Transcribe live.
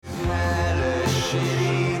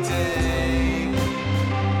shitty day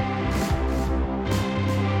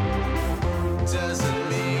doesn't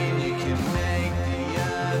mean you can make the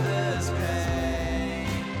others pay.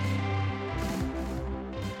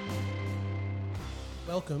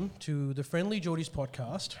 Welcome to the Friendlyjordies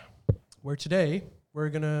podcast, where today we're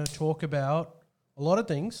going to talk about a lot of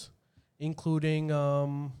things, including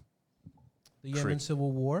the Yemen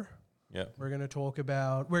Civil War. Yeah. We're going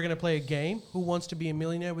to play a game, Who Wants to Be a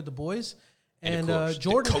Millionaire, with the boys. And of course,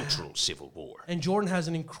 Jordan, the cultural civil war. And Jordan has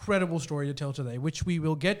an incredible story to tell today, which we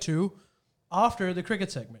will get to after the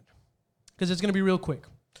cricket segment, because it's going to be real quick.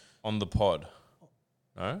 On the pod.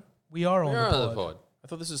 No? We are on the pod. I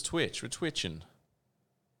thought this was Twitch. We're twitching.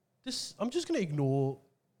 I'm just going to ignore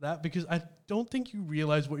that because I don't think you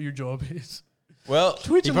realize what your job is. Well,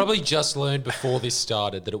 Twitch. You probably just learned before this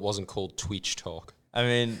started that it wasn't called Twitch Talk. I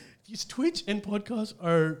mean, Twitch and podcasts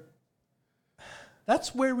are.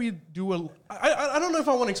 That's where we do a. I don't know if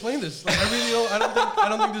I want to explain this. Like, I really don't. I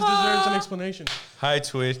don't think this deserves an explanation. hi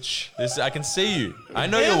Twitch. I can see you. I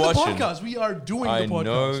know And you're the watching. podcast. We are doing I the podcast.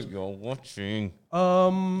 know you're watching.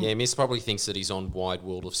 Yeah, Miss probably thinks that he's on Wide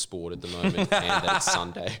World of Sport at the moment and that it's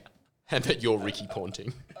Sunday. And that you're Ricky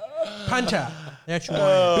Ponting. Punter.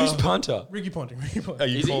 Actually, Who's Punter? Ricky Ponting. Ricky Oh, Ponting.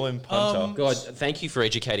 you Is call he? him punter? God, thank you for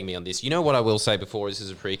educating me on this. You know what I will say before this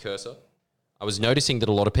is a precursor? I was noticing that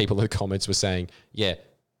a lot of people in the comments were saying, yeah,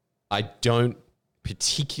 I don't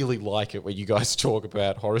particularly like it when you guys talk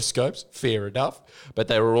about horoscopes. Fair enough. But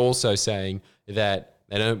they were also saying that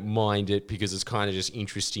they don't mind it because it's kind of just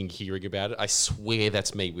interesting hearing about it. I swear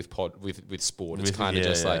that's me with sport. It's kind of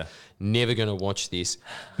just like, never going to watch this,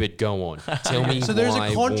 but go on. Tell me So there's a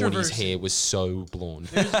why Warnie's controversy. hair was so blonde.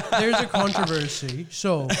 There's a controversy.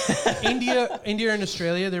 So, India and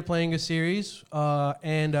Australia, they're playing a series,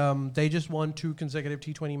 and they just won 2 consecutive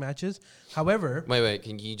T20 matches. However, Wait,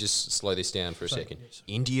 can you just slow this down for a second? yes.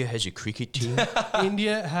 India has a cricket team?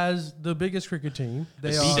 India has the biggest cricket team.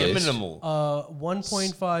 They are biggest. Minimal.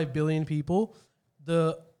 1.5 billion people.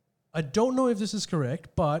 I don't know if this is correct,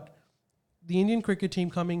 but the Indian cricket team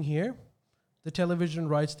coming here, the television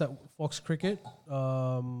rights that Fox Cricket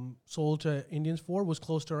sold to Indians for was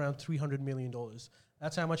close to around $300 million.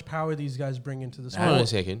 That's how much power these guys bring into the sport. Hold on a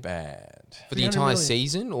second. Bad. For the 300 entire million.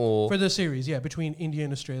 season or For the series, yeah, between India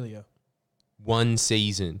and Australia. one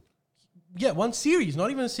season? Yeah, one series, not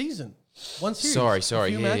even a season. One series. Sorry,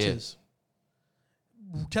 a few yeah, yeah. matches.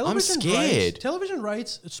 Television scared. Television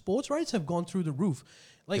rights, sports rights have gone through the roof.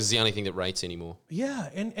 Like, This is the only thing that rates anymore. yeah,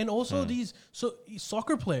 and also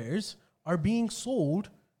soccer players are being sold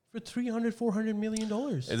for $300-400 million.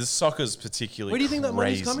 The soccer's particularly Where do you think that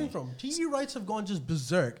money's crazy. coming from? TV rights have gone just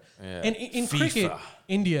berserk. Yeah. And in FIFA. cricket,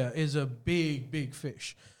 India is a big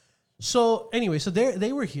fish. So anyway, so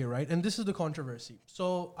they were here, right? And this is the controversy.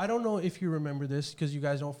 So I don't know if you remember this because you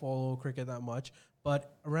guys don't follow cricket that much,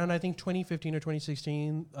 but around I think 2015 or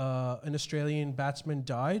 2016, an Australian batsman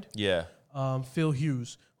died. Yeah. Phil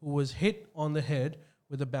Hughes, who was hit on the head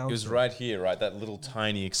with a bouncer. It was right here, right? That little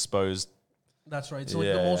tiny exposed. That's right. So like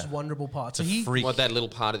the Yeah. most vulnerable part. So he, Freak. What, that little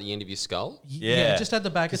part at the end of your skull? yeah, just at the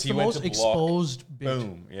back. 'Cause It's he the went most to block. exposed bit.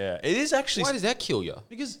 Boom. Yeah. It is actually. Why does that kill you?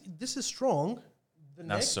 Because this is strong. The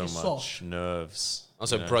neck That's so is much soft. nerves.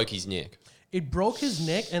 Also, you know? broke his neck. It broke his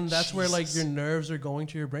neck, and that's where like your nerves are going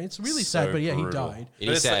to your brain. It's really sad, So but yeah, brutal. he died. It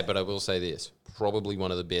But is it's sad, like- but I will say this. Probably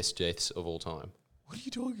one of the best deaths of all time. What are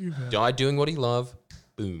you talking about? Died doing what he loved.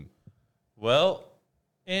 Boom. Well,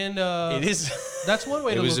 And it is. that's one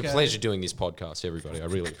way It to was look a at pleasure it. doing this podcast, everybody. I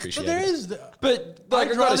really appreciate But there it. is, But like,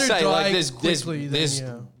 I'd I gotta rather say, die like, there's quickly than, there's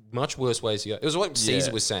yeah. much worse ways to go. It was what Caesar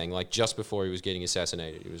Yeah. was saying, like just before he was getting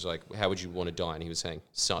assassinated. He was like, "How would you want to die?" And he was saying,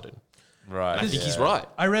 "Sudden." Right. I think he's yeah. right.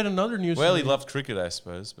 I read another news. Well, he story. loved cricket, I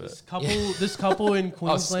suppose. But This couple in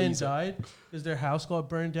Queensland Caesar. died because their house got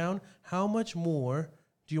burned down. How much more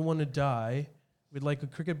do you want to die with like a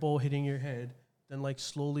cricket ball hitting your head than like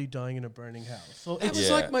slowly dying in a burning house? So That it's was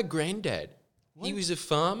Yeah. like my granddad. He was a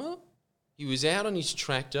farmer. He was out on his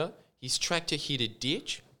tractor. His tractor hit a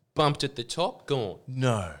ditch, bumped at the top, gone.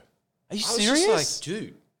 no. Are you I was serious? just like,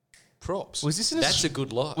 dude, props. Was this in That's Aus- a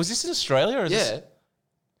good life. Was this in Australia? Or is yeah. This,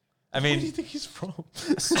 I where do you mean, think he's from?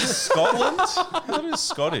 Scotland? I thought it was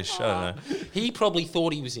Scottish. I don't know. He probably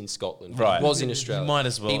thought he was in Scotland. But Right. He was in You Australia. might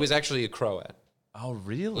as well. He was actually a Croat. Oh, He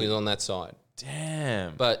really? was on that side.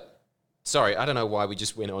 Damn. But sorry, I don't know why we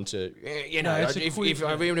just went on to, you know, No, it's a if quick-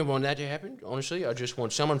 I really want that to happen, honestly, I just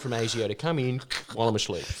want someone from Asia to come in, while I'm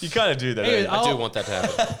asleep. You kind of do that. Anyway, don't you? I do want that to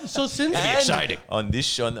happen. So since And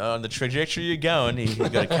on the trajectory you're going, you've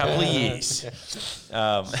got a couple of years.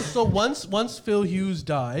 So once Phil Hughes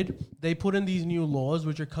died, they put in these new laws,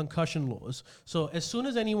 which are concussion laws. So as soon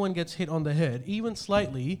as anyone gets hit on the head, even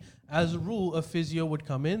slightly, as a rule, a physio would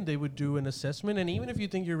come in, they would do an assessment, and even if you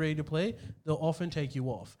think you're ready to play, they'll often take you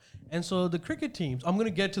off. And so the cricket teams, I'm going to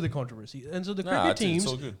get to the controversy, and so the cricket teams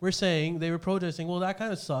were saying, they were protesting, well, that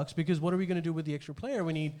kind of sucks, because what are we going to do with the extra player?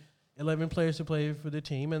 We need 11 players to play for the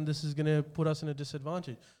team, and this is going to put us in a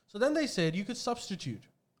disadvantage. So then they said you could substitute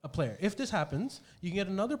a player. If this happens, you can get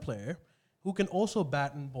another player who can also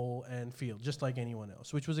bat and bowl and field, just like anyone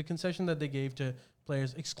else, which was a concession that they gave to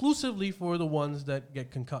players exclusively for the ones that get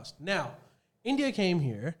concussed. Now, India came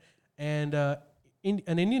here, and an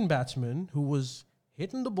Indian batsman who was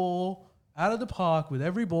hitting the ball out of the park with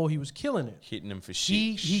every ball, he was killing it. Hitting him for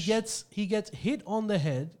He shit. he gets hit on the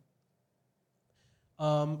head,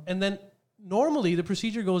 and then normally the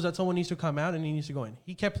procedure goes that someone needs to come out and he needs to go in.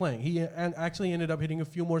 He kept playing. He actually ended up hitting a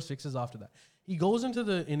few more sixes after that. He goes into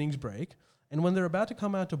the innings break, and when they're about to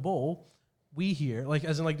come out to bowl, we hear, like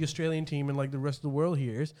as in like the Australian team and like the rest of the world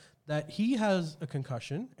hears, that he has a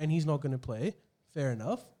concussion and he's not going to play. Fair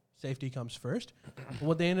enough. Safety comes first. But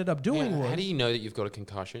what they ended up doing was... How do you know that you've got a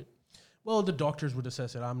concussion? Well, the doctors would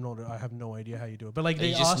assess it. I have no idea how you do it. But like Are they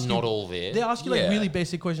you just ask not you, all there? They ask you like Yeah. really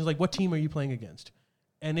basic questions like, what team are you playing against?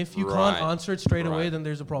 And if you Right. can't answer it straight away, Right. then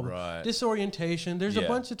there's a problem. Right. Disorientation. There's a Yeah.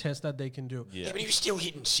 bunch of tests that they can do. Yeah. but he was still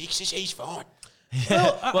hitting sixes. He's fine.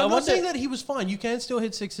 Well, I'm not wonder- saying that he was fine. You can still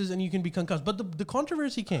hit sixes and you can be concussed. But the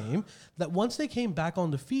controversy came that once they came back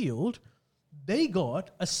on the field, they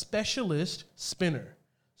got a specialist spinner.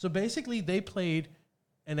 So basically, they played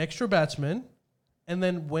an extra batsman, and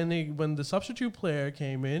then when the substitute player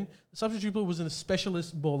came in, the substitute player was a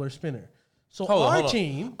specialist bowler spinner. So our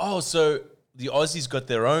team... Oh, so the Aussies got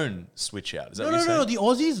their own switch out. Is that what you're saying? No. The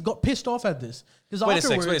Aussies got pissed off at this. Wait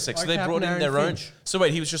a sec. So they brought in their own. So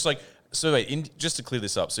wait, he was just like. So wait, just to clear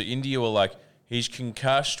this up. So India were like, he's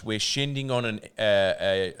concussed. We're sending on an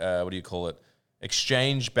what do you call it?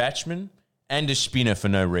 Exchange batsman and a spinner for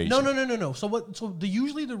no reason. No. So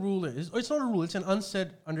usually the rule is, or it's not a rule, it's an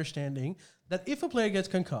unsaid understanding that if a player gets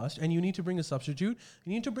concussed and you need to bring a substitute,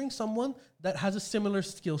 you need to bring someone that has a similar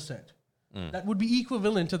skill set. That would be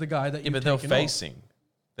equivalent to the guy that Yeah, but they're facing.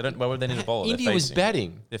 They don't. Why would they need a bowler? India They're was facing.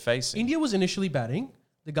 batting. They're facing. India was initially batting.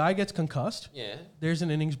 The guy gets concussed. Yeah. There's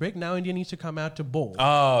an innings break. Now India needs to come out to bowl.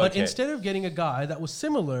 Oh, But okay. instead of getting a guy that was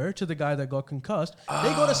similar to the guy that got concussed,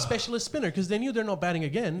 they got a specialist spinner because they knew they're not batting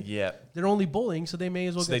again. Yeah. They're only bowling, so they may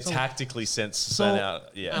as well So they get someone. tactically sent So- out. I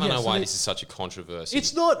Yeah. don't Yeah, know so why they- this is such a controversy.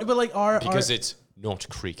 It's not, but like because it's not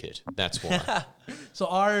cricket. That's why. So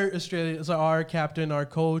our captain, our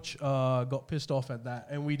coach, got pissed off at that,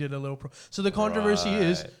 and we did a little. So the controversy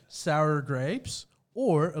is Right. sour grapes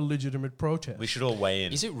or a legitimate protest. We should all weigh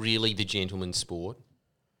in. Is it really the gentleman's sport?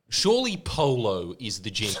 Surely polo is the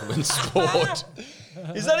gentleman's sport.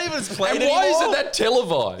 Is that even played And why anymore? isn't that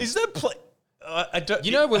televised? Is that play? I don't.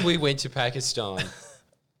 You know, when we went to Pakistan,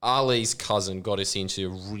 Ali's cousin got us into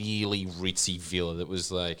a really ritzy villa that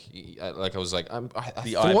was like I was like, I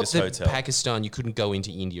The thought Ibis that Hotel. Pakistan, you couldn't go into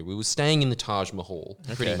India. We were staying in the Taj Mahal,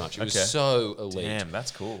 pretty much. It was so elite. Damn, that's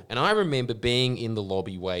cool. And I remember being in the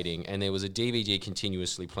lobby waiting, and there was a DVD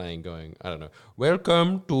continuously playing, going, I don't know,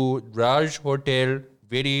 welcome to Raj Hotel.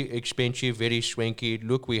 Very expensive, very swanky.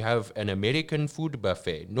 Look, we have an American food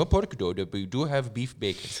buffet. No pork though, but we do have beef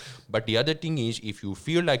bacon. But the other thing is, if you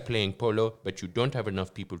feel like playing polo, but you don't have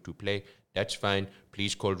enough people to play, that's fine.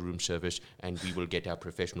 Please call room service, and we will get our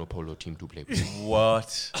professional polo team to play with you.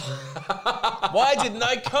 What? Why didn't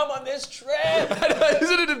I come on this trip?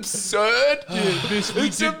 Isn't it absurd? It's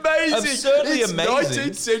amazing. Absurdly it's amazing.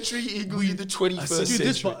 19th century England in the 21st Dude,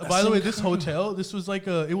 this, century. by the way, this hotel, this was like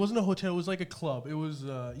it wasn't a hotel, it was like a club. It was,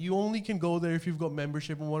 you only can go there if you've got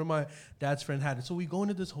membership, and one of my dad's friend had it. So we go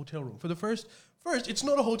into this hotel room. For the first, it's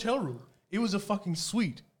not a hotel room. It was a fucking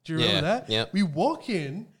suite. Do you remember that? Yeah. We walk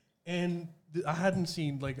in, and I hadn't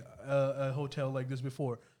seen like a hotel like this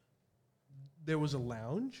before. There was a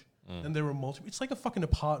lounge, and there were multiple. It's like a fucking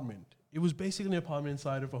apartment. It was basically an apartment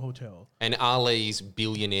inside of a hotel. And Ali's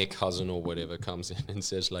billionaire cousin or whatever comes in and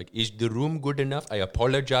says, like, is the room good enough? I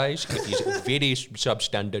apologize. It is very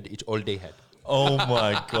substandard. It's all they had. Oh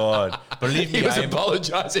my god! Believe me, He was I am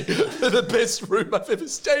apologizing for the best room I've ever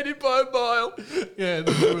stayed in by a mile. Yeah,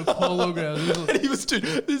 there were polo grounds. And he was, dude,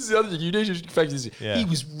 this is the other thing. You need to fact this. Yeah. He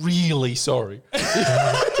was really sorry. He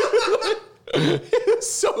was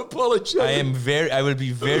so apologetic. I will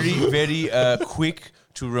be very, very quick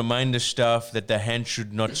to remind the staff that the hand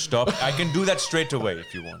should not stop. I can do that straight away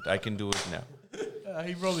if you want. I can do it now.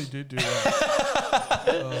 He probably did do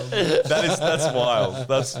that. That's wild.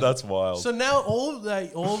 That's wild. So now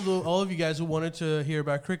all of you guys who wanted to hear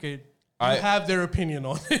about cricket, you have their opinion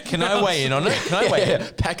on it. Can I weigh in on it? Can I weigh in?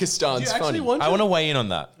 Pakistan's Do you actually funny. want I to? want to weigh in on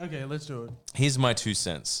that. Okay, let's do it. Here's my 2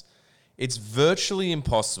 cents. It's virtually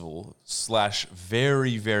impossible /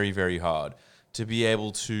 very, very, very hard to be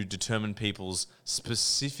able to determine people's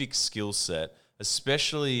specific skill set,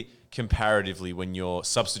 especially comparatively when you're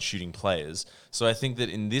substituting players. So I think that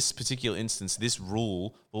in this particular instance, this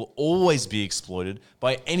rule will always be exploited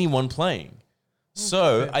by anyone playing.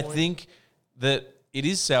 So I think that it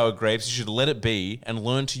is sour grapes. You should let it be and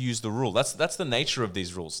learn to use the rule. That's the nature of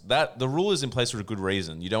these rules. That the rule is in place for a good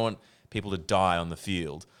reason. You don't want people to die on the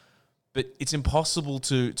field, but it's impossible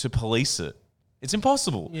to police it. It's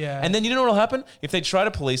impossible. Yeah. And then you know what will happen? If they try to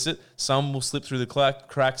police it, some will slip through the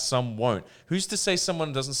cracks, some won't. Who's to say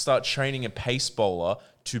someone doesn't start training a pace bowler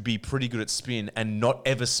to be pretty good at spin and not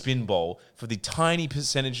ever spin bowl for the tiny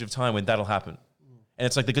percentage of time when that'll happen? And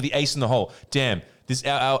it's like they got the ace in the hole. Damn, this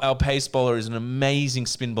our pace bowler is an amazing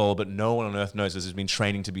spin bowler, but no one on earth knows this. Has been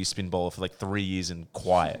training to be a spin bowler for like 3 years and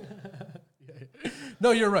quiet. No,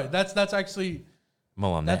 you're right. That's actually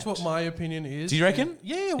Well, that's what my opinion is. Do you reckon?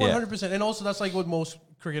 Yeah, 100%. And also that's like what most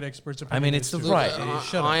cricket experts opinion. I mean, it's is the too. right.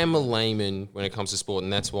 Shut up. I am a layman when it comes to sport,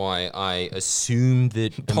 and that's why I assume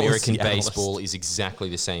that American analyst. baseball is exactly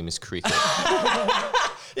the same as cricket.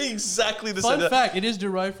 Exactly the Fun same. fact, it is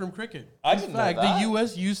derived from cricket. I In didn't know fact, that. the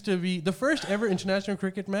U.S. used to be the first ever international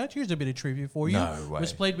cricket match. Here's a bit of trivia for you. No way.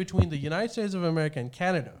 Was played between the United States of America and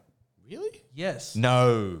Canada. Really? Yes.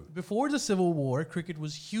 No. Before the Civil War, cricket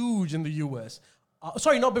was huge in the U.S.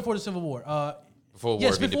 Sorry, not before the Civil War. Before War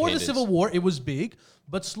Yes, of before the Independence. Civil War, it was big.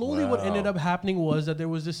 But slowly, what Wow. ended up happening was that there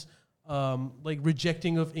was this like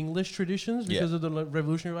rejecting of English traditions because Yeah. of the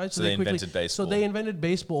Revolutionary Rights. So they invented baseball. So they invented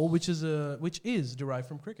baseball, which is derived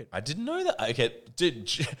from cricket. I didn't know that. Okay,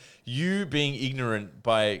 you being ignorant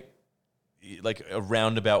by like a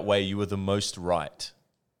roundabout way, you were the most right.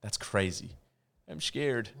 That's crazy. I'm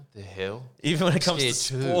scared. What the hell? Even when it comes to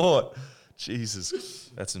scared too. sport. Jesus,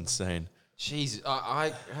 that's insane. Jeez,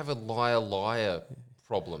 I have a liar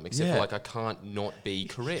problem, except Yeah. for like I can't not be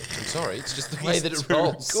correct. I'm sorry, it's just the way that it too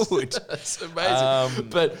rolls. good. It's amazing.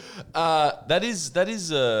 But That is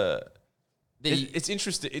it's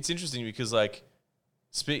interesting. It's interesting because like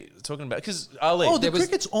talking about because Ali. Oh, the there was-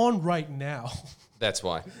 cricket's on right now. that's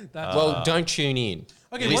why. Well, don't tune in.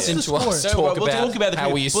 Okay, Listen what's to the us score? talk, We'll about talk about the how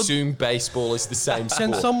we cricket. assume baseball is the same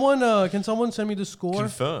sport. Can someone send me the score?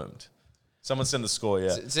 confirmed. Someone send the score.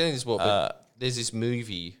 Yeah. It's only this sport, but there's this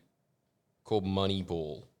movie called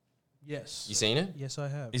Moneyball. Yes. You seen it? Yes, I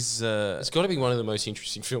have. Is It's got to be one of the most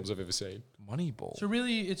interesting films I've ever seen. Moneyball? So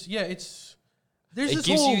really, there's It this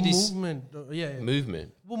gives whole you this movement.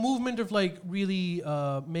 Movement. Movement of like really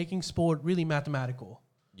making sport really mathematical.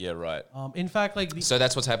 Yeah, right. In fact, like So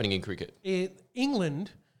that's what's happening in cricket. England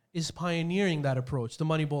is pioneering that approach, the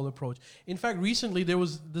Moneyball approach. In fact, recently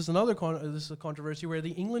there's another controversy where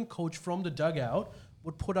the England coach from the dugout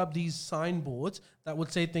would put up these signboards that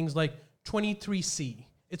would say things like 23C.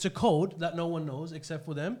 It's a code that no one knows except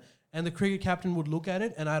for them, and the cricket captain would look at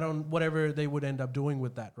it, and whatever they would end up doing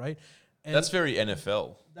with that, right? And That's very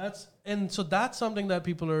NFL. so that's something that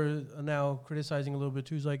people are now criticizing a little bit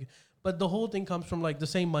too. Is like, but the whole thing comes from like the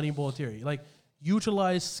same Moneyball theory, like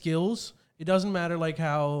utilize skills. It doesn't matter like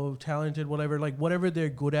how talented, whatever they're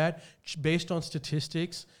good at, based on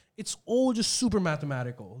statistics. It's all just super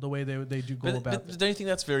mathematical the way they do go about But it. don't you think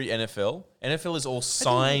that's very NFL? NFL is all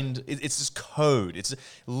signed. It's just code. It's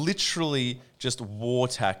literally just war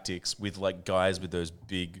tactics with like guys with those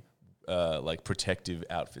big, like protective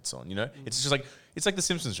outfits on. You know, it's just like it's like the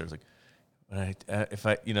Simpsons show. It's like when if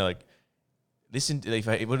I like listen, if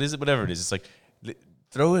I what is it, whatever it is. It's like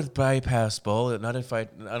throw a bypass ball.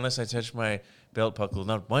 Unless I touch my belt buckle,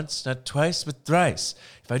 not once, not twice, but thrice.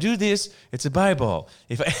 If I do this, it's a bye ball.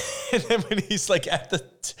 And then when he's like at the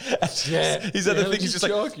he's at the thing, he's just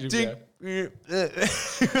like ding,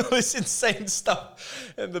 all this insane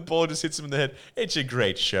stuff, and the ball just hits him in the head. It's a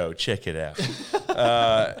great show. Check it out.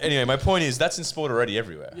 Anyway, my point is that's in sport already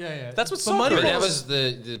everywhere. Yeah. That's what But soccer Moneyball- That is. was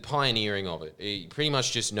the pioneering of it. He pretty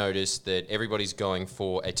much just noticed that everybody's going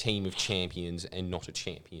for a team of champions and not a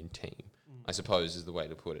champion team, I suppose is the way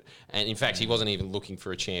to put it. And in fact, he wasn't even looking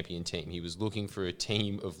for a champion team. He was looking for a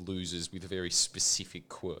team of losers with very specific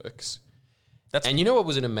quirks. And you know what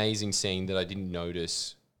was an amazing scene that I didn't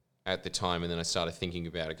notice at the time, and then I started thinking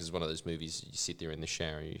about it because it's one of those movies you sit there in the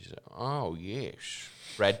shower and you say, oh, yes,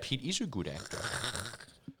 Brad Pitt is a good actor.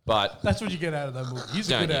 But That's what you get out of that movie. He's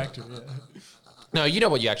a Don't good you? actor. Yeah. no, you know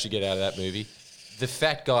what you actually get out of that movie? the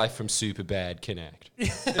fat guy from Superbad can act.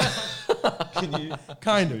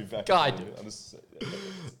 Kind of.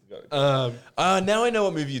 Now I know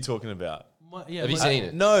what movie you're talking about. Yeah, Have you but- seen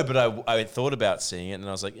it? No, but I thought about seeing it and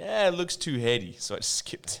I was like, yeah, it looks too heady, so I just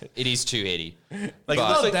skipped it. It is too heady. Like, it But- looks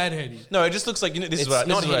Not like that heady. no, it just looks like this It's is what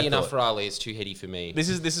not this is what I heady enough thought. for Ali. It's too heady for me. This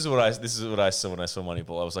is what I saw when I saw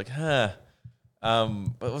Moneyball. I was like, huh.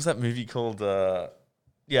 What was that movie called? I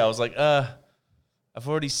was like, I've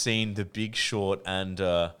already seen The Big Short and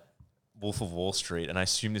Wolf of Wall Street, and I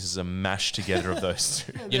assume this is a mash together of those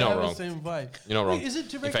two. They You're not have wrong. The same vibe. You're not wrong. Wait, is it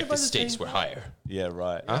directed In fact, by the the stakes same were higher. Yeah,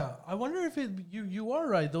 right. Yeah, I wonder if you are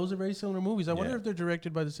right. Those are very similar movies. I wonder Yeah. if they're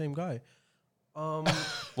directed by the same guy. Well,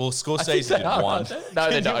 Scorsese did one. No,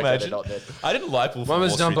 they're Can you not. imagine? They're not. I didn't like Wolf One of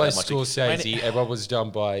was Wall done Street by that much. Scorsese, and one was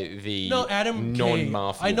done by the No, Adam Kay.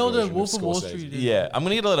 non-mafia. I know the version Wolf of Wall Scorsese. Street. Yeah, I'm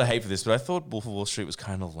gonna get a lot of hate for this, but I thought Wolf of Wall Street was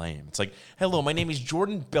kind of lame. It's like, hello, my name is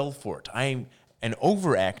Jordan Belfort. I'm an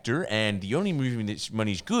overactor, and the only movie that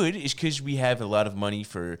money's good is because we have a lot of money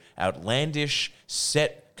for outlandish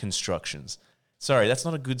set constructions. Sorry, that's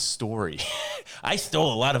not a good story. I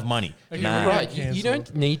stole a lot of money. Okay, Nah. we're Right, you Cancelled.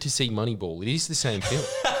 don't need to see Moneyball. It is the same film.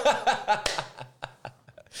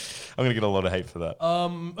 I'm gonna get a lot of hate for that.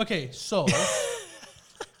 Okay, so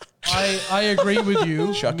I agree with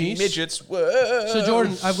you, Chucky Mies. midgets. Whoa. So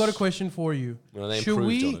Jordan, I've got a question for you. Well, they should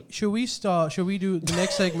improved on we it. should we do the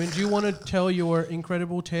next segment? Do you want to tell your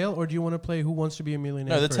incredible tale, or do you want to play Who Wants to Be a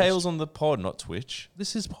Millionaire? No, the first? tail's on the pod, not Twitch.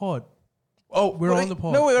 This is pod. Oh, We're on the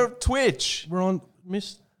pod. No, we're on Twitch. We're on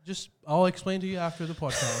Miss. Just I'll explain to you after the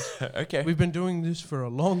podcast. Okay. We've been doing this for a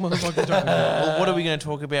long motherfucking time. Well, what are we going to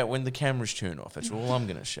talk about when the cameras turn off? That's all I'm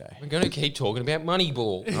going to say. We're going to keep talking about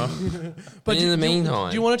Moneyball. But in do- the do- meantime,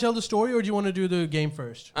 do you want to tell the story, or do you want to do the game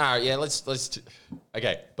first? all right, yeah,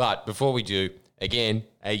 okay. But before we do, again,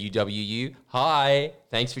 AUWU, hi,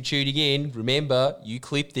 thanks for tuning in. Remember, you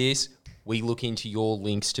clip this, we look into your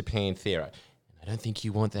links to Panthera. I don't think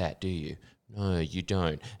you want that, do you? No, you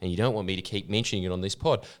don't. And you don't want me to keep mentioning it on this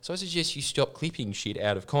pod. So I suggest you stop clipping shit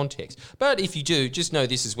out of context. But if you do, just know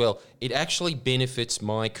this as well. It actually benefits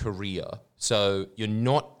my career. So you're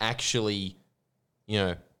not actually,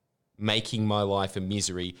 making my life a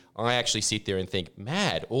misery. I actually sit there and think,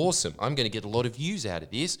 mad, awesome. I'm going to get a lot of views out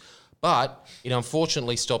of this. But it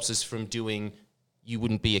unfortunately stops us from doing, you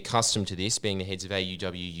wouldn't be accustomed to this, being the heads of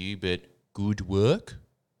AUWU, but good work.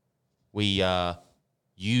 We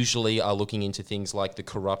usually are looking into things like the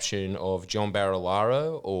corruption of John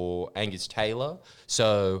Barilaro or Angus Taylor.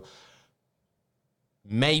 So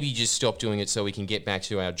maybe just stop doing it so we can get back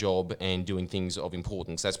to our job and doing things of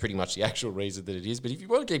importance. That's pretty much the actual reason that it is. But if you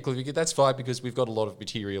want to keep clipping it, that's fine because we've got a lot of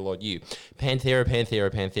material on you. Panthera.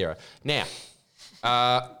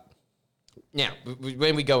 Now,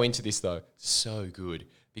 when we go into this though, so good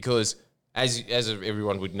because as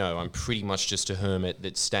everyone would know, I'm pretty much just a hermit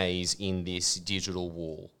that stays in this digital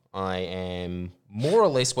wall. I am more or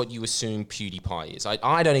less what you assume PewDiePie is.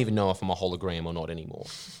 I don't even know if I'm a hologram or not anymore.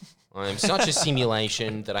 I'm such a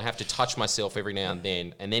simulation that I have to touch myself every now and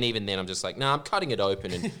then even then I'm just like, nah, I'm cutting it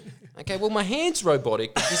open and okay, well my hand's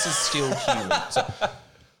robotic, but this is still human.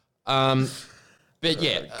 So, but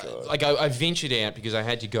yeah, I ventured out because I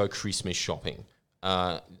had to go Christmas shopping.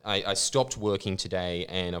 I stopped working today,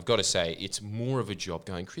 and I've got to say, it's more of a job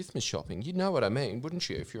going Christmas shopping. You'd know what I mean, wouldn't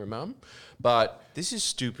you, if you're a mum? But This is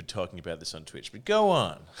stupid talking about this on Twitch, but go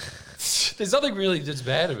on. there's nothing really that's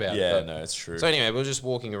bad about it. Yeah, but- no, it's true. So anyway, we're just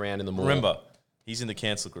walking around in the mall. Remember, he's in the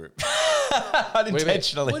cancel group.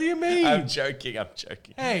 Unintentionally. What do you mean? I'm joking.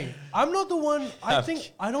 Hey, I'm not the one. I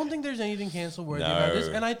don't think there's anything cancel worthy about this,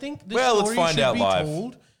 No. and I think this Well, let's story find should out be live.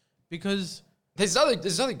 told because There's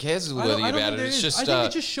nothing cancel I worthy don't about think it. there It's is. just I think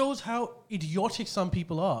it just shows how idiotic some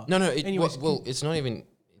people are. no. Anyways, Well, it's not even.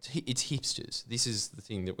 It's hipsters. This is the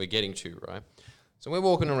thing that we're getting to, right? So we're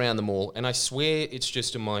walking around the mall, and I swear it's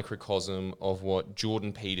just a microcosm of what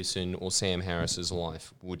Jordan Peterson or Sam Harris's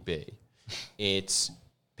life would be. It's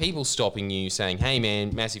people stopping you, saying, "Hey,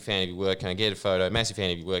 man, massive fan of your work. Can I get a photo? Massive fan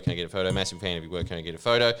of your work. Can I get a photo? Massive fan of your work. Can I get a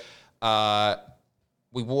photo?"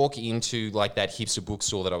 We walk into like that hipster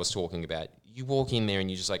bookstore that I was talking about. You walk in there, and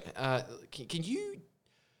you're just like, "Can you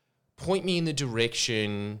point me in the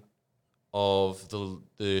direction of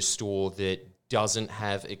the store that doesn't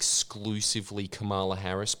have exclusively Kamala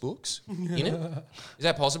Harris books in it? Is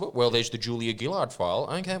that possible?" Well, there's the Julia Gillard file.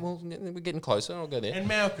 Okay, well, we're getting closer. I'll go there. and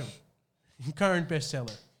Malcolm, current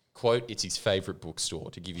bestseller. Quote, it's his favourite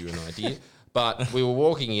bookstore, to give you an idea. But we were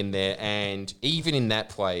walking in there, and even in that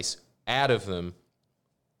place, out of them,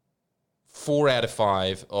 4 out of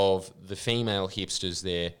 5 of the female hipsters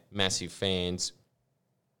there, massive fans,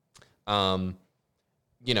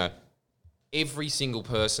 every single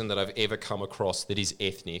person that I've ever come across that is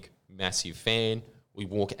ethnic, massive fan. We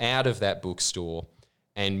walk out of that bookstore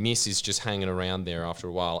and Miss is just hanging around there after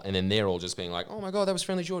a while. And then they're all just being like, oh my God, that was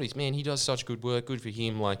Friendlyjordies. Man, he does such good work. Good for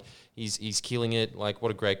him. Like, he's killing it. Like,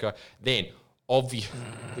 what a great guy. Then, obviously,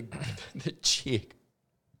 the chick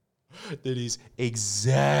that is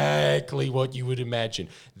exactly what you would imagine.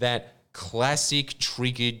 That classic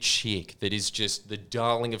triggered chick that is just the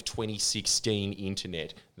darling of 2016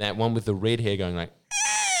 internet. That one with the red hair going like,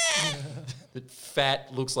 that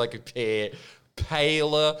fat, looks like a pear,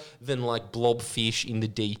 paler than like blobfish in the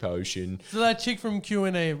deep ocean. So that chick from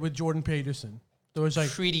Q&A with Jordan Peterson. There was like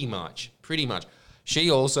Pretty much. She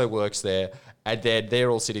also works there, and then they're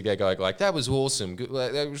all sitting there going like, that was awesome.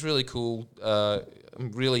 That was really cool.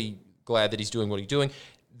 I'm really glad that he's doing what he's doing.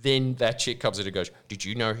 Then that chick comes in and goes, did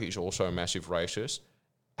you know he's also a massive racist?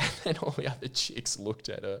 And then all the other chicks looked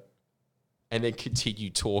at her and then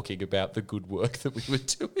continued talking about the good work that we were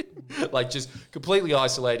doing. Like, just completely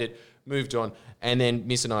isolated, moved on. And then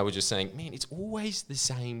Miss and I were just saying, man, it's always the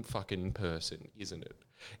same fucking person, isn't it?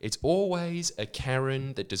 It's always a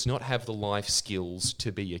Karen that does not have the life skills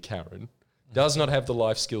to be a Karen, does not have the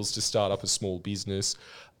life skills to start up a small business,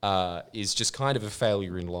 is just kind of a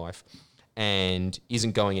failure in life and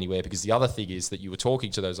isn't going anywhere, because the other thing is that you were talking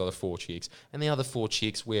to those other 4 chicks, and the other 4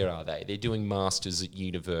 chicks, where are they? They're doing masters at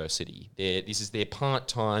university. This is their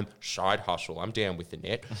part-time side hustle. I'm down with the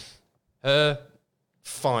net. Her,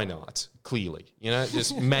 fine art, clearly. You know,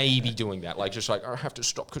 just maybe doing that. Like, just like, I have to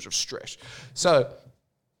stop because of stress. So,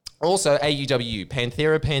 also, AUW,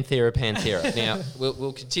 Panthera. Now,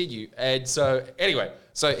 we'll continue. And so, anyway,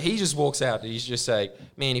 so he just walks out and he's just saying,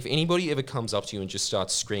 man, if anybody ever comes up to you and just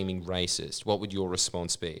starts screaming racist, what would your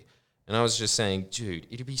response be? And I was just saying, dude,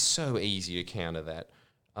 it'd be so easy to counter that.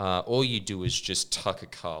 All you do is just Tucker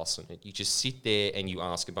Carlson it. You just sit there and you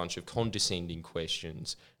ask a bunch of condescending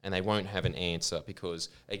questions and they won't have an answer because,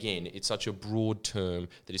 again, it's such a broad term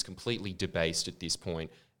that is completely debased at this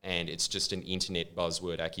point. And it's just an internet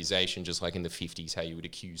buzzword accusation, just like in the 50s, how you would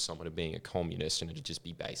accuse someone of being a communist and it'd just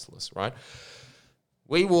be baseless, right?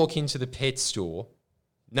 We walk into the pet store,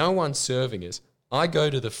 no one's serving us. I go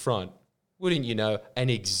to the front. Wouldn't you know, an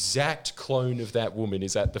exact clone of that woman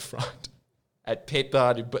is at the front at Pet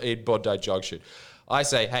Bar in Bondi Junction. I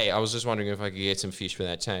say, hey, I was just wondering if I could get some fish for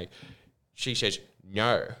that tank. She says,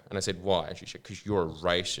 no. And I said, why? And she said, because you're a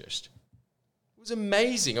racist. It was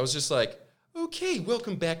amazing. I was just like, okay,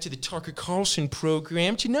 welcome back to the Tucker Carlson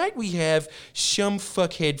program. Tonight we have some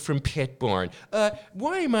fuckhead from Pet Barn.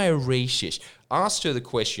 Why am I a racist? Asked her the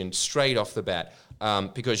question straight off the bat.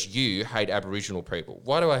 Because you hate Aboriginal people.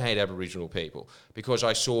 Why do I hate Aboriginal people? Because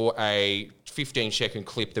I saw a 15-second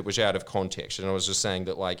clip that was out of context, and I was just saying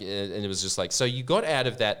that, like, and it was just like, so you got out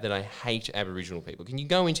of that I hate Aboriginal people. Can you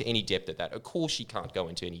go into any depth of that? Of course you can't go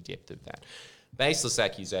into any depth of that. Baseless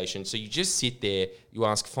accusation. So you just sit there, you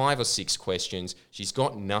ask 5 or 6 questions, she's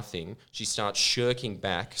got nothing, she starts shirking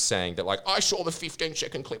back, saying that, like, I saw the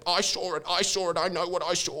 15-second clip, I saw it, I know what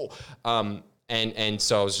I saw. And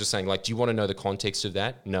so I was just saying, like, do you want to know the context of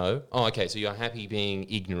that? No. Oh, okay, so you're happy being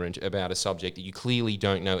ignorant about a subject that you clearly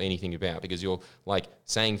don't know anything about because you're, like,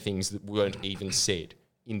 saying things that weren't even said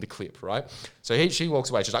in the clip, right? So she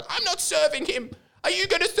walks away, she's like, I'm not serving him. Are you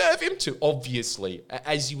going to serve him too? Obviously,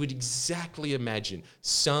 as you would exactly imagine,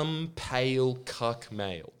 some pale cuck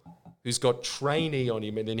male who's got trainee on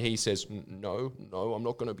him, and then he says, no, I'm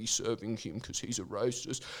not going to be serving him because he's a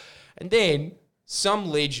racist. And then some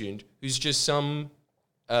legend who's just some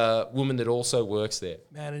woman that also works there.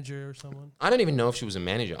 Manager or someone. I don't even know if she was a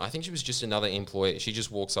manager. I think she was just another employee. She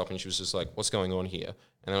just walks up and she was just like, what's going on here?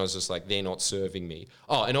 And I was just like, they're not serving me.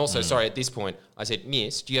 Oh, and also, sorry, at this point, I said,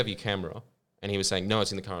 miss, do you have your camera? And he was saying, no,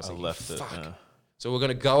 it's in the car. I was like, left it. fuck. Yeah. So we're going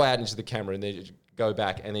to go out into the camera and then go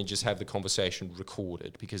back and then just have the conversation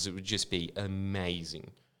recorded because it would just be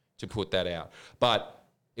amazing to put that out. But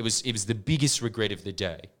it was the biggest regret of the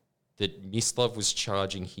day that Miss Love was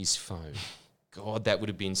charging his phone. God, that would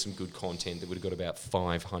have been some good content that would have got about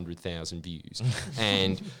 500,000 views.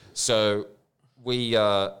 And so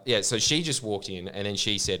so she just walked in and then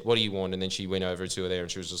she said, what do you want? And then she went over to her there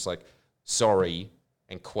and she was just like, sorry,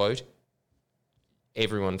 and quote,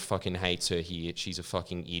 everyone fucking hates her here. She's a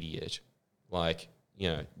fucking idiot. Like, you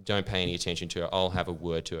know, don't pay any attention to her. I'll have a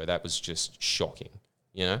word to her. That was just shocking,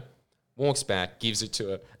 you know? Walks back, gives it to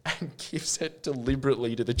her, and gives it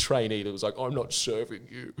deliberately to the trainee that was like, I'm not serving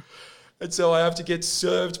you. And so I have to get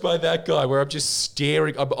served by that guy where I'm just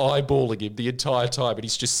staring, I'm eyeballing him the entire time, and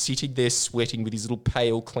he's just sitting there sweating with his little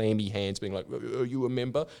pale, clammy hands being like, are you a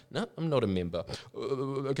member? No, I'm not a member.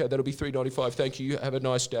 Okay, that'll be $3.95. Thank you. Have a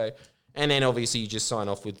nice day. And then obviously you just sign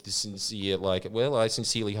off with the sincere, like, well, I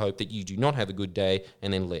sincerely hope that you do not have a good day,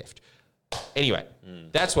 and then left. Anyway,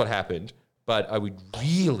 that's what happened. But I would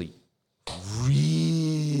really,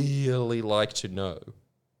 really like to know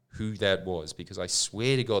who that was, because I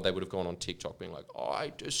swear to God they would have gone on TikTok being like,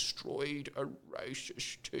 I destroyed a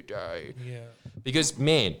racist today. Yeah. Because,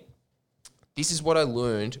 man, this is what I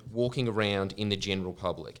learned walking around in the general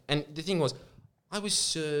public. And the thing was, I was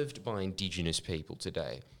served by Indigenous people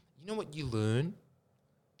today. You know what you learn?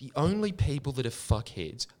 The only people that are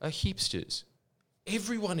fuckheads are hipsters.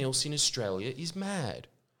 Everyone else in Australia is mad.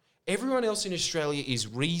 Everyone else in Australia is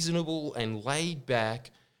reasonable and laid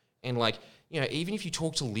back and like, you know, even if you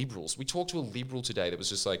talk to liberals, we talked to a liberal today that was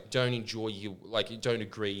just like, don't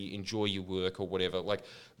agree, enjoy your work or whatever. Like,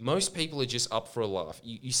 most people are just up for a laugh.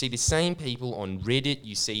 You see the same people on Reddit,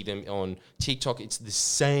 you see them on TikTok. It's the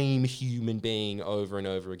same human being over and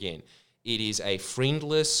over again. It is a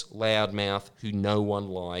friendless loudmouth who no one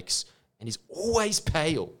likes and is always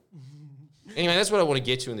pale. Anyway, that's what I want to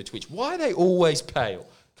get to in the Twitch. Why are they always pale?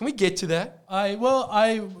 Can we get to that? I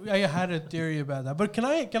had a theory about that, but can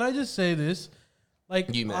I just say this? Like,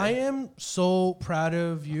 I am so proud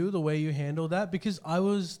of you the way you handle that, because I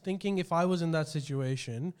was thinking if I was in that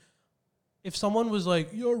situation, if someone was like,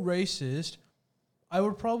 "You're racist," I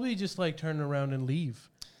would probably just like turn around and leave.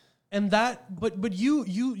 And that, but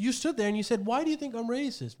you stood there and you said, "Why do you think I'm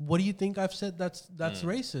racist? What do you think I've said that's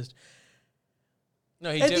racist?" No,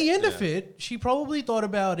 at the end of it, she probably thought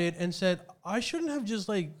about it and said, I shouldn't have just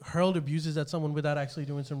like hurled abuses at someone without actually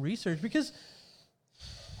doing some research, because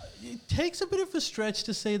it takes a bit of a stretch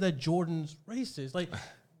to say that Jordan's racist. Like,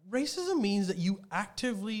 racism means that you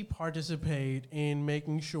actively participate in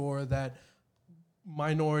making sure that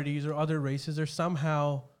minorities or other races are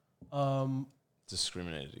somehow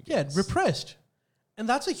discriminated against. Yeah, repressed. And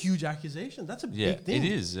that's a huge accusation. That's a big thing.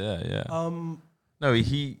 It is, yeah. No,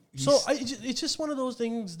 it's just one of those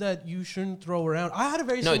things that you shouldn't throw around. I had a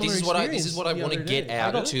very similar experience. This is what I want to get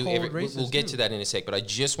out to. We'll get to that in a sec, but I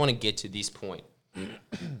just want to get to this point.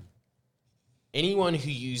 Anyone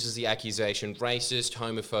who uses the accusation racist,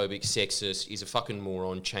 homophobic, sexist is a fucking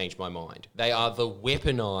moron. Change my mind. They are the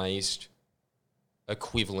weaponized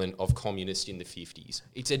equivalent of communist in the 50s.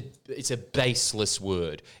 It's a baseless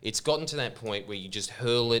word. It's gotten to that point where you just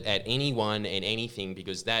hurl it at anyone and anything,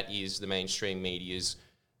 because that is the mainstream media's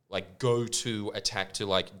like go-to attack to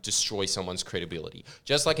like destroy someone's credibility.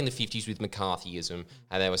 Just like in the 50s with McCarthyism,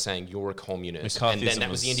 how they were saying you're a communist, and then that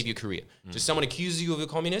was the end of your career. Just someone accuses you of a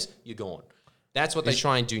communist, you're gone. That's what they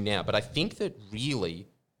try and do now. But I think that really,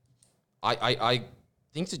 I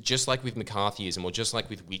think that just like with McCarthyism or just like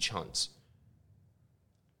with witch hunts,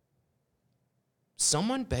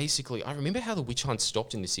 someone basically, I remember how the witch hunt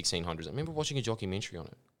stopped in the 1600s. I remember watching a documentary on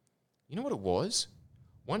it. You know what it was?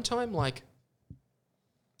 One time, like,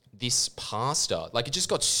 this pastor, like, it just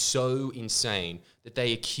got so insane that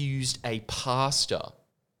they accused a pastor,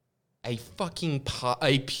 a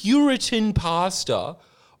Puritan pastor,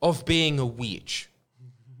 of being a witch.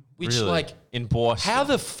 Which, really? Like, in Boston. How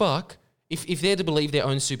the fuck, if they're to believe their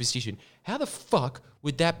own superstition, how the fuck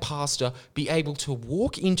would that pastor be able to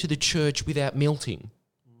walk into the church without melting?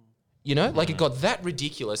 You know, like, it got that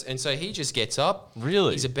ridiculous. And so he just gets up.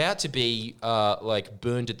 Really? He's about to be, like,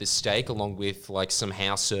 burned at the stake along with, like, some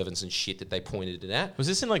house servants and shit that they pointed it at. Was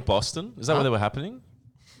this in, like, Boston? Is that where they were happening?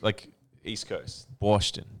 Like, East Coast.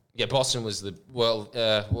 Boston. Yeah, Boston was what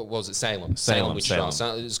was it? Salem. Which it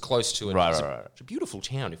was close to it. Right. It's a beautiful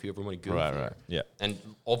town if you ever want to go there. Right, yeah. And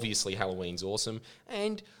obviously Halloween's awesome.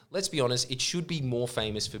 And let's be honest, it should be more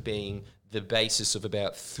famous for being the basis of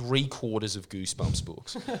about 3/4 of Goosebumps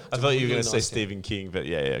books. I thought you were going to say Stephen King, but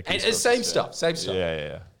yeah. And same stuff.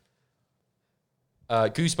 Yeah.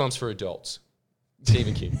 Goosebumps for adults.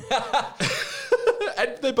 Stephen King.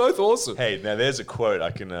 And they're both awesome. Hey, now there's a quote I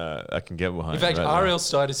can get behind. In fact, R.L.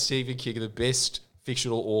 Stein and Stephen King are the best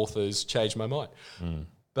fictional authors. Changed my mind.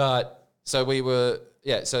 But so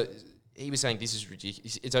so he was saying this is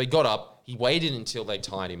ridiculous. So he got up. He waited until they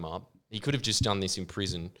tied him up. He could have just done this in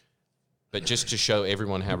prison, but just to show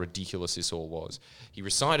everyone how ridiculous this all was, he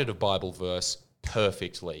recited a Bible verse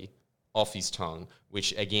perfectly off his tongue,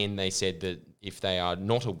 which again they said that if they are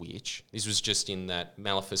not a witch, this was just in that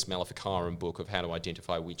Malefus Maleficarum book of how to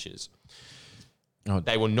identify witches,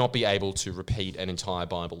 they will not be able to repeat an entire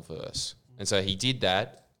Bible verse. And so he did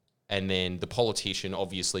that, and then the politician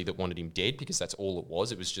obviously that wanted him dead, because that's all it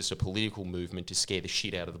was just a political movement to scare the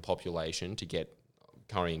shit out of the population to get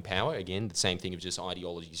currying power. Again, the same thing of just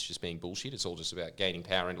ideologies just being bullshit. It's all just about gaining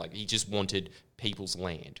power, and like he just wanted people's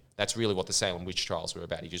land. That's really what the Salem witch trials were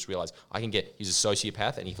about. He just realized he's a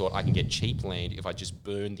sociopath, and he thought I can get cheap land if I just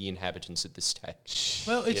burn the inhabitants of the state.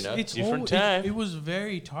 Well, it was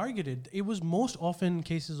very targeted. It was most often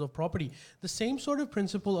cases of property. The same sort of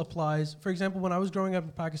principle applies. For example, when I was growing up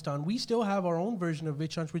in Pakistan, we still have our own version of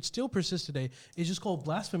witch hunt, which still persists today. It's just called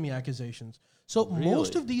blasphemy accusations. So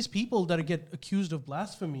most of these people that get accused of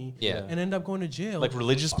blasphemy and end up going to jail, like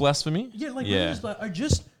religious blasphemy, religious are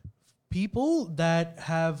just people that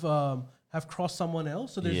have crossed someone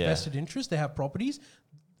else. So there's vested interest. They have properties.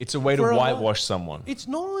 It's a way to whitewash someone. It's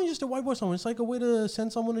not only just to whitewash someone. It's like a way to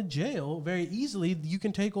send someone to jail very easily. You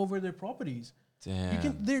can take over their properties.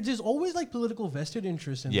 Damn. There's always like political vested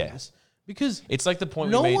interest in this because it's like the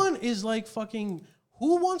point. No one is like fucking.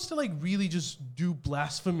 Who wants to like really just do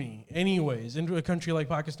blasphemy anyways into a country like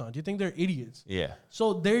Pakistan? Do you think they're idiots? Yeah.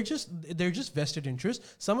 So they're just vested interest.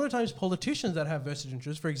 Some of the times politicians that have vested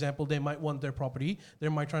interest, for example, they might want their property. They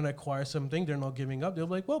might trying to acquire something. They're not giving up. They're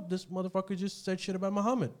like, well, this motherfucker just said shit about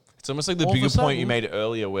Muhammad. It's almost like the bigger point you made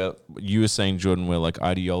earlier where you were saying, Jordan, where like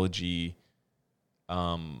ideology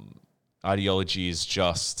is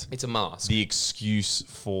just... It's a mask. The excuse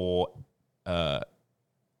for...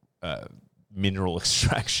 mineral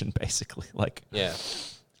extraction, basically. Like,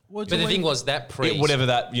 but the thing was that priest, whatever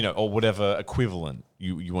that or whatever equivalent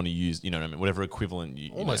you want to use, you know what I mean? Whatever equivalent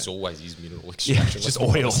you almost always use mineral extraction. Yeah, just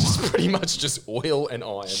oil, it's pretty much just oil and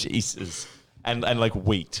iron. Jesus, and like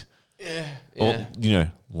wheat. Or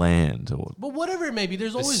land or. But whatever it may be,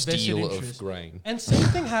 there's always vested interest. Of grain. And same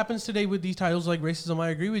thing happens today with these titles like racism. I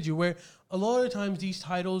agree with you, where a lot of times these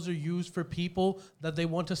titles are used for people that they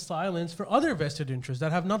want to silence for other vested interests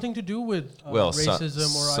that have nothing to do with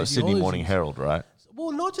racism or ideology. Sydney Morning Herald, right?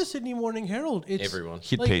 Well, not just Sydney Morning Herald. It's everyone.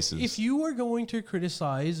 Hit pieces. If you are going to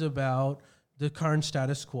criticize about the current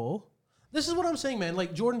status quo, this is what I'm saying, man.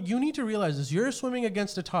 Like, Jordan, you need to realize this. You're swimming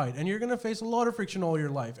against a tide, and you're going to face a lot of friction all your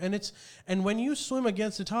life. And when you swim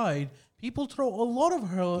against the tide, people throw a lot of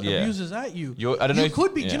abuses at you. I don't know.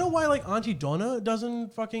 Do you know why, like, Auntie Donna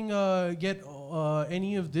doesn't fucking get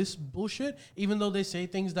any of this bullshit? Even though they say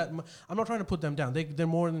things that... I'm not trying to put them down. They're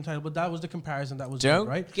more than entitled, but that was the comparison that was made,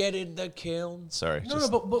 right? Get in the kiln. Sorry. But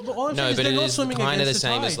all I'm saying is they're not swimming kind of the against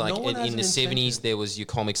same the as, tide. like, in the 70s, there was your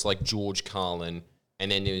comics like George Carlin, and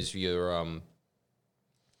then there was your... now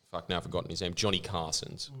I've forgotten his name. Johnny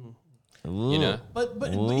Carson's. You know?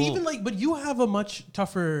 But you have a much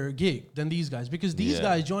tougher gig than these guys because these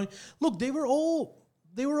guys, Johnny, look, they were all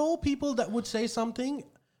people that would say something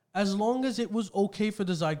as long as it was okay for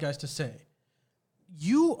the zeitgeist to say.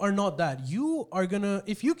 You are not that. You are gonna,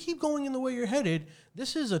 if you keep going in the way you're headed,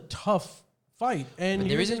 this is a tough fight. And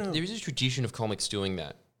there is a tradition of comics doing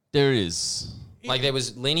that. There is. Like, there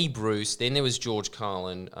was Lenny Bruce, then there was George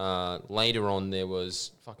Carlin. Later on, there was...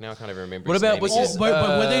 now I can't even remember What his about... name.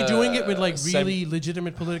 But were they doing it with, like, really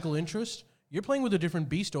legitimate political interest? You're playing with a different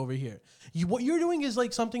beast over here. What you're doing is,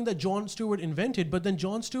 like, something that Jon Stewart invented, but then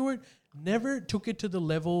Jon Stewart never took it to the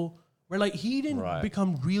level... where, like, he didn't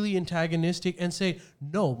become really antagonistic and say,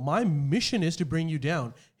 no, my mission is to bring you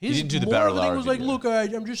down. He didn't do the Barry Lara was like, video. look,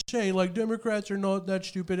 I'm just saying, like, Democrats are not that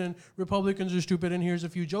stupid and Republicans are stupid, and here's a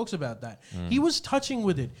few jokes about that. He was touching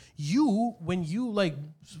with it. When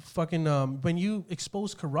you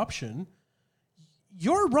expose corruption,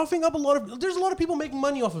 you're roughing up there's a lot of people making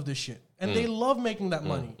money off of this shit, and they love making that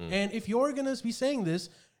money. And if you're going to be saying this,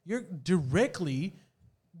 you're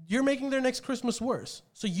making their next Christmas worse.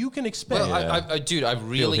 So you can expect... Well, dude, I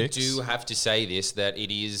really do have to say this, that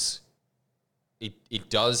it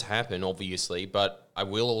does happen, obviously, but I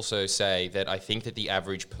will also say that I think that the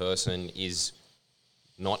average person is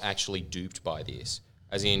not actually duped by this.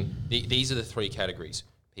 As in, these are the three categories.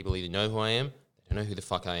 People either know who I am, they don't know who the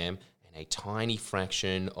fuck I am, and a tiny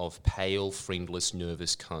fraction of pale, friendless,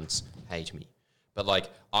 nervous cunts hate me. But, like,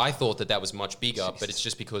 I thought that was much bigger, but it's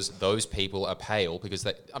just because those people are pale because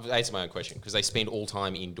I've answered my own question, because they spend all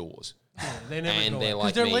time indoors. Yeah, they never and go they're out,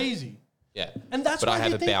 like they're me. Lazy. Yeah. And that's but why I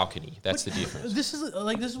have they a think, balcony. That's the difference. This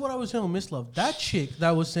is what I was telling Miss Love. That chick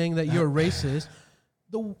that was saying that you're racist,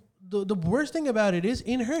 the worst thing about it is,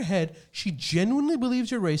 in her head, she genuinely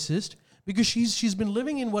believes you're racist because she's been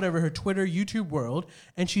living in whatever her Twitter, YouTube world,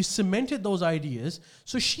 and she's cemented those ideas.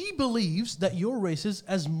 So she believes that you're racist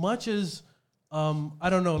as much as I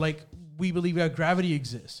don't know, like, we believe that gravity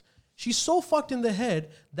exists. She's so fucked in the head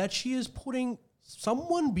that she is putting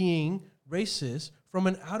someone being racist from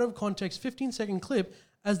an out of context 15-second clip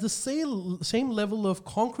as the same level of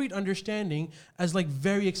concrete understanding as, like,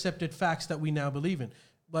 very accepted facts that we now believe in.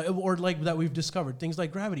 or like that we've discovered, things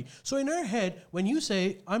like gravity. So in her head, when you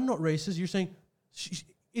say I'm not racist, you're saying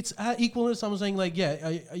it's equal to someone saying like,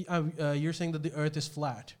 you're saying that the Earth is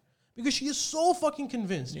flat, because she is so fucking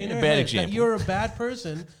convinced in her head that you're a bad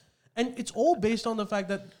person, and it's all based on the fact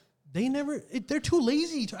that they're too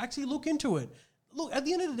lazy to actually look into it. Look, at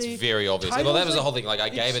the end of the day, it's very obvious. Well, that was the whole thing. Like, I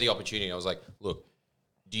gave her the opportunity. I was like, look,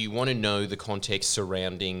 do you want to know the context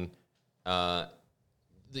surrounding?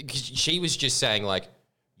 She was just saying like,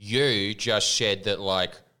 you just said that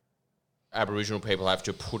like Aboriginal people have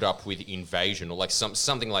to put up with invasion, or like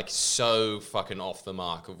something like so fucking off the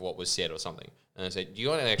mark of what was said or something. And I said, do you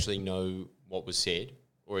want to actually know what was said,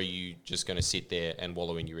 or are you just going to sit there and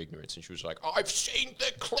wallow in your ignorance? And she was like, I've seen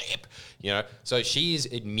the clip, you know? So she is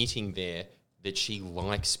admitting there that she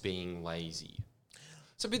likes being lazy.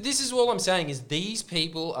 So, but this is all I'm saying is these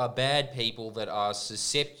people are bad people that are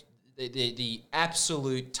the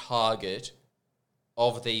absolute target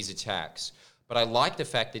of these attacks. But I like the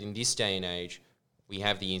fact that in this day and age, we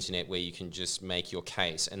have the internet where you can just make your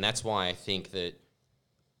case. And that's why I think that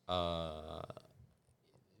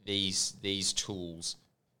these tools,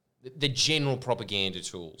 the general propaganda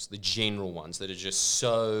tools, the general ones that are just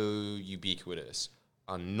so ubiquitous,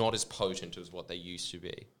 are not as potent as what they used to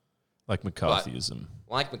be. Like McCarthyism.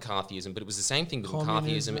 But it was the same thing with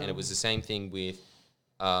McCarthyism, and it was the same thing with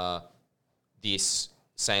this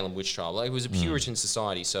Salem witch trial. Like, it was a Puritan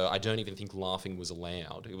society, so I don't even think laughing was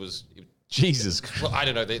allowed. Jesus Christ. Well, I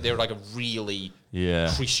don't know. They're like a really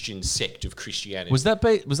Christian sect of Christianity. Was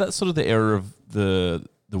that sort of the era of the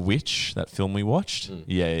Witch, that film we watched?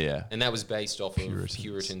 Yeah. And that was based off of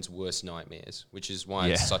Puritans' worst nightmares, which is why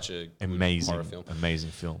it's such a amazing horror film.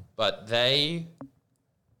 Amazing film. But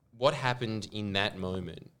what happened in that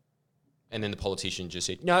moment? And then the politician just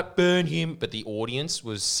said, no, burn him. But the audience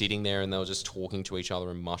was sitting there and they were just talking to each other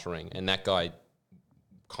and muttering. And that guy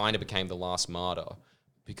kind of became the last martyr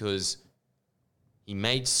because he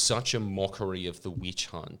made such a mockery of the witch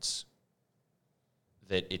hunts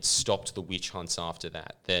that it stopped the witch hunts after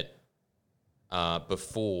that. That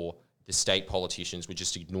before, the state politicians were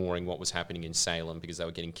just ignoring what was happening in Salem because they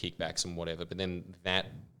were getting kickbacks and whatever. But then that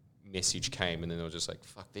message came and then they were just like,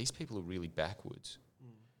 fuck, these people are really backwards.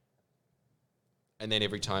 And then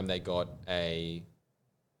every time they got a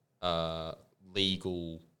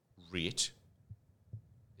legal writ,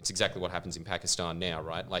 it's exactly what happens in Pakistan now,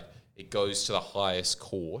 right? Like, it goes to the highest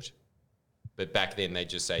court, but back then they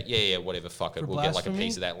just say, yeah, whatever, fuck it, we'll get like a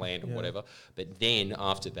piece of that land or whatever. But then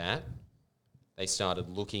after that, they started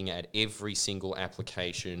looking at every single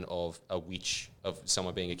application of a witch, of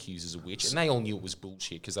someone being accused as a witch, and they all knew it was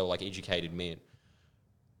bullshit because they were like educated men.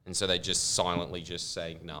 And so they just silently just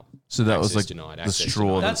say no. So that was like denied, the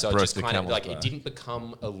straw that broke the camel's back. It didn't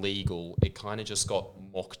become illegal. It kind of just got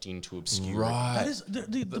mocked into obscurity. Right. That is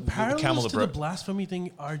the parallels to the blasphemy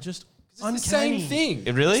thing are just uncanny. It's the same thing.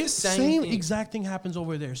 It really? It's the Same thing. exact thing happens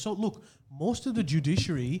over there. So look, most of the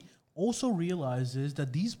judiciary also realizes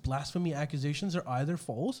that these blasphemy accusations are either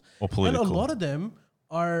false or political. And a lot of them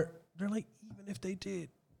they're like, even if they did,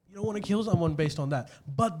 you don't want to kill someone based on that.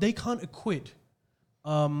 But they can't acquit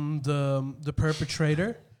the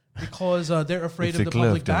perpetrator because they're afraid of the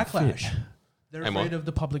public backlash. They're afraid of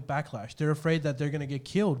the public backlash. They're afraid that they're going to get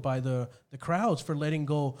killed by the crowds for letting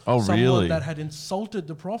go someone that had insulted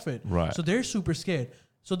the prophet. Right. So they're super scared.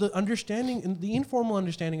 So the understanding, the informal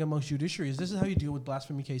understanding amongst judiciary is this is how you deal with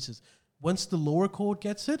blasphemy cases. Once the lower court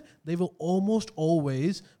gets it, they will almost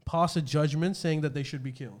always pass a judgment saying that they should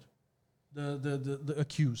be killed. The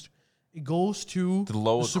accused. It goes to the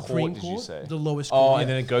lower Supreme court, did you say? The lowest court. Oh, and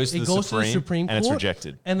then it goes to the Supreme and it's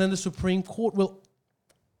rejected. And then the Supreme Court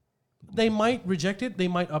they might reject it, they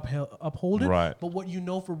might uphold it. Right. But what you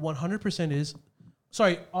know for 100% is,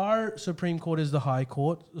 our Supreme Court is the High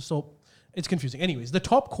Court, so it's confusing. Anyways, the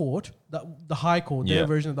top court, the High Court, their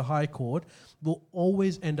version of the High Court, will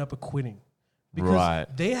always end up acquitting. Because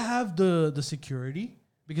they have the security.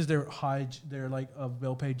 Because they're like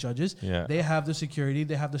well-paid judges. Yeah. They have the security,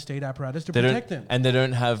 they have the state apparatus to protect them, and they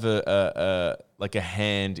don't have a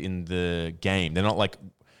hand in the game. They're not like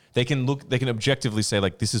they can objectively say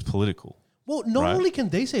like this is political. Well, not only can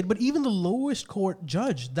they say it, but even the lowest court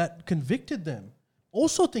judge that convicted them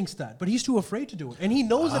also thinks that, but he's too afraid to do it, and he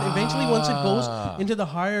knows that eventually once it goes into the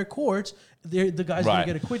higher courts, the guy's going to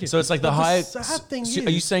get acquitted. So it's like the high. Sad thing so are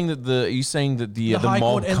you saying that the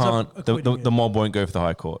mob can't the mob won't go for the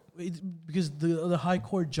high court? Because the high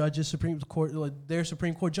court judges, Supreme Court, their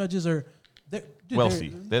Supreme Court judges are wealthy.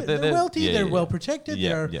 They're wealthy. They're well protected.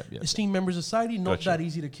 They're esteemed members of society. Not that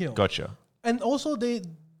easy to kill. Gotcha. And also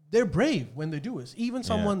they're brave when they do it. Even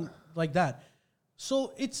someone like that.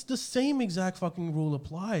 So it's the same exact fucking rule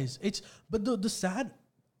applies. But the sad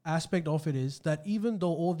aspect of it is that even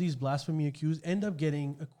though all of these blasphemy accused end up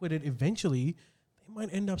getting acquitted eventually, they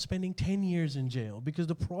might end up spending 10 years in jail because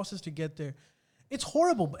the process to get there, it's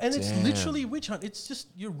horrible. And it's literally witch hunt. It's just,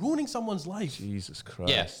 you're ruining someone's life. Jesus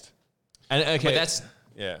Christ. Yeah. And okay. But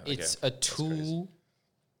okay. it's a tool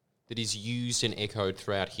that is used and echoed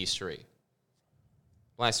throughout history.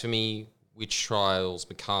 Blasphemy, witch trials,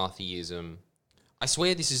 McCarthyism. I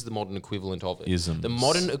swear this is the modern equivalent of it. Isms. The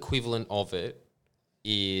modern equivalent of it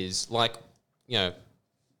is like, it's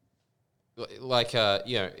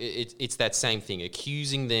that same thing,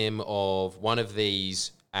 accusing them of one of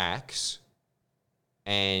these acts.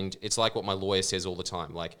 And it's like what my lawyer says all the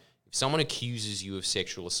time. Like, if someone accuses you of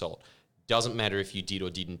sexual assault, doesn't matter if you did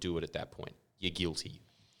or didn't do it at that point. You're guilty.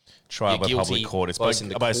 Trial by public court. It's by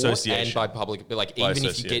association. And by public, but like By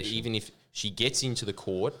even if she gets into the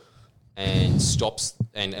court and stops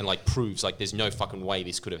and like proves like there's no fucking way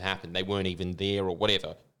this could have happened. They weren't even there or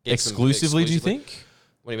whatever. Exclusively, do you think?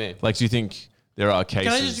 What do you mean? Like, do you think there are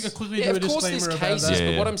cases? Can I just quickly do a of course disclaimer there's about cases,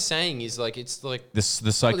 that? but what I'm saying is like it's like the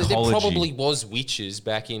psychology. there probably was witches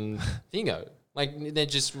back in Thingo. Like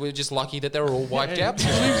we're just lucky that they were all wiped out. He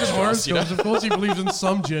believes in horoscopes. Of course, he believes in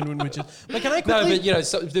some genuine witches. But can I quickly? No, but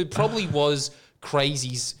so there probably was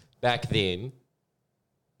crazies back then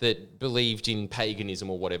that believed in paganism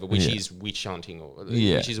or whatever, which is witch hunting or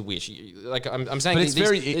which is a witch. Like I'm saying, but it's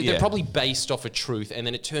they're probably based off of truth, and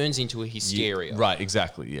then it turns into a hysteria. Right,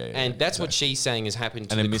 exactly. Yeah. And that's what she's saying has happened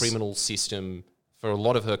to the criminal system for a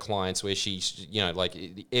lot of her clients, where she's,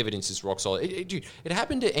 the evidence is rock solid. Dude, it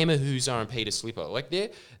happened to Emma Huzar and Peter Slipper. Like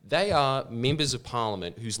they are members of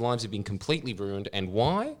parliament whose lives have been completely ruined. And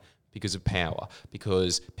why? Because of power.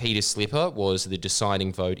 Because Peter Slipper was the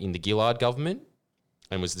deciding vote in the Gillard government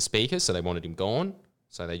and was the speaker, so they wanted him gone.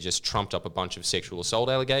 So they just trumped up a bunch of sexual assault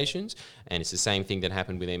allegations. And it's the same thing that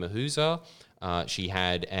happened with Emma Huzar. She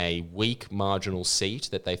had a weak marginal seat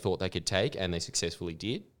that they thought they could take, and they successfully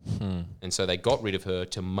did. And so they got rid of her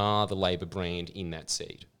to mar the Labor brand in that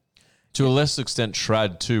seat. To a lesser extent,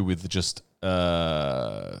 Trad too, with just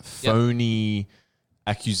phony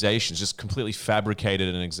accusations, just completely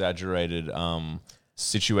fabricated and exaggerated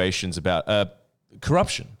situations about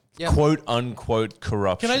corruption. Quote unquote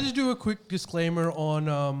corruption. Can I just do a quick disclaimer on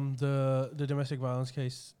the domestic violence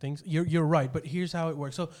case things? You're right, but here's how it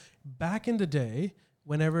works. So back in the day,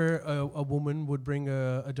 whenever a woman would bring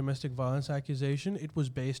a domestic violence accusation, it was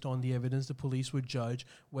based on the evidence. The police would judge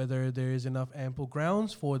whether there is enough ample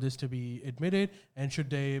grounds for this to be admitted and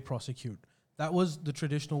should they prosecute. That was the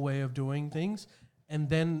traditional way of doing things. And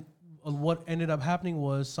then what ended up happening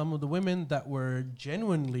was some of the women that were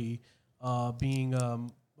genuinely being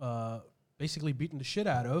basically beaten the shit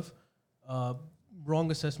out of, wrong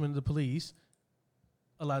assessment of the police,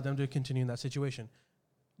 allowed them to continue in that situation.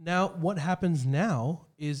 Now, what happens now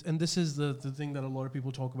is, and this is the thing that a lot of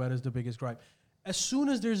people talk about as the biggest gripe, as soon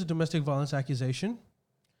as there's a domestic violence accusation,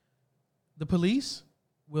 the police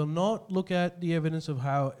will not look at the evidence of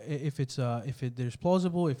how, if there's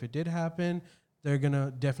plausible, if it did happen, they're going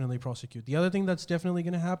to definitely prosecute. The other thing that's definitely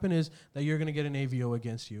going to happen is that you're going to get an AVO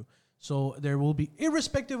against you. So there will be,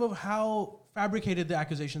 irrespective of how fabricated the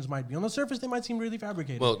accusations might be. On the surface, they might seem really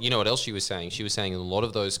fabricated. Well, you know what else she was saying? She was saying in a lot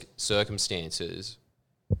of those circumstances,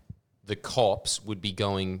 the cops would be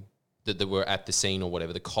going, that were at the scene or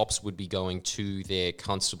whatever, the cops would be going to their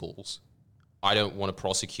constables. I don't want to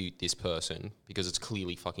prosecute this person because it's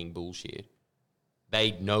clearly fucking bullshit.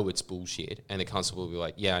 They know it's bullshit, and the constable will be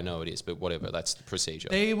like, yeah, I know it is, but whatever, that's the procedure.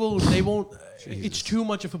 They won't, it's too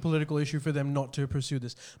much of a political issue for them not to pursue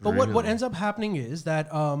this. But really? what ends up happening is that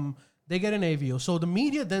they get an AVO. So the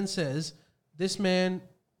media then says, this man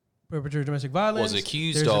perpetrated domestic violence. Was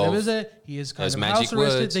accused of. He is kind of house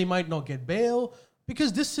arrested. They might not get bail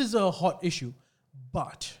because this is a hot issue.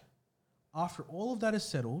 But after all of that is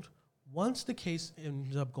settled, once the case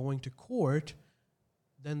ends up going to court,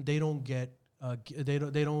 then they don't get they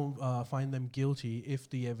don't find them guilty if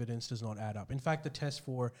the evidence does not add up. In fact, the test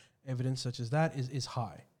for evidence such as that is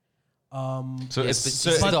high. So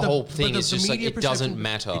the whole thing is just like, it doesn't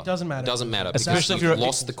matter. It doesn't matter. It doesn't matter. Especially because you've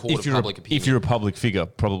lost the court of public opinion. If you're a public figure,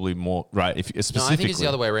 probably more, right? If specifically. No, I think it's the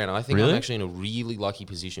other way around. I think I'm actually in a really lucky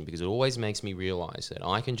position because it always makes me realize that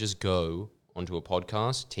I can just go onto a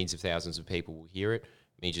podcast, tens of thousands of people will hear it,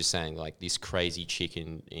 me just saying like, this crazy chick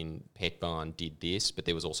in Pet Barn did this, but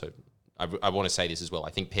there was also... I want to say this as well.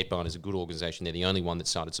 I think Pet Barn is a good organisation. They're the only one that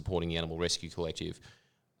started supporting the Animal Rescue Collective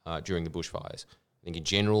during the bushfires. I think in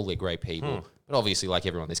general, they're great people. But obviously, like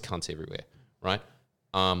everyone, there's cunts everywhere, right?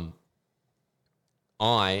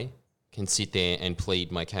 I can sit there and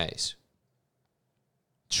plead my case.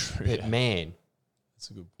 True. But man, That's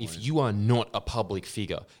a good point. if you are not a public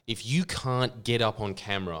figure, if you can't get up on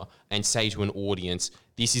camera and say to an audience,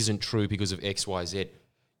 this isn't true because of X, Y, Z,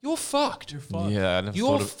 you're fucked. You're fucked. Yeah,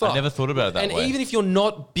 I Fucked. never thought about it that and way. even if you're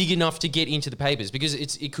not big enough to get into the papers, because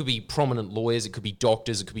it could be prominent lawyers, it could be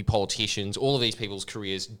doctors, it could be politicians, all of these people's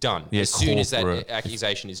careers done. Yeah, as soon as corporate. that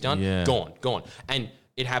accusation is done, Yeah. gone. And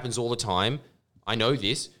it happens all the time. I know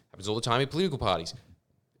this happens all the time in political parties.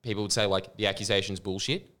 People would say, like, the accusation's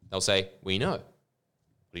bullshit. They'll say, we know. What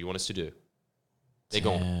do you want us to do? They're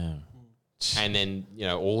gone. Damn. And then,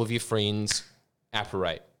 all of your friends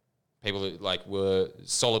apparate. People that like were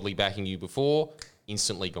solidly backing you before,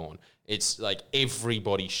 instantly gone. It's like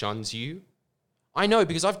everybody shuns you. I know,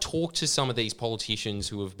 because I've talked to some of these politicians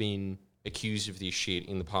who have been accused of this shit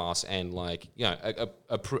in the past, and like, I'm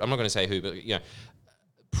not going to say who, but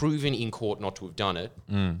proven in court not to have done it.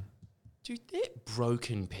 Dude, they're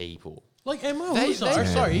broken people. Like Emma They- Husar, they-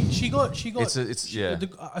 sorry, she got. Yeah.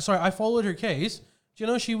 Sorry, I followed her case. Do you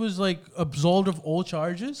know she was like absolved of all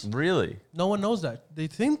charges? Really? No one knows that. They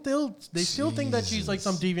still think that she's like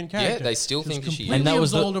some deviant character. Yeah, they still She was think that she is. completely And that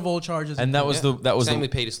was the- absolved of all charges. And that was Same the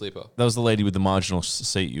with Peter Slipper. that was the lady with the marginal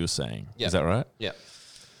seat you were saying. Yeah. Is that right? Yeah.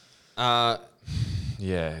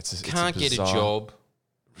 Yeah, it's Can't get a job.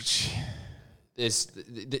 There's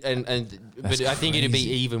but I think it'd be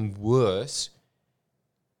even worse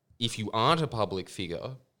if you aren't a public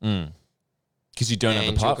figure. Because you don't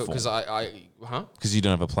have a platform. Because You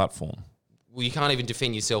don't have a platform. well, you can't even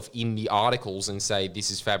defend yourself in the articles and say this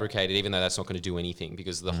is fabricated, even though that's not going to do anything,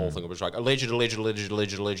 because the whole thing was like alleged.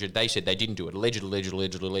 They said they didn't do it.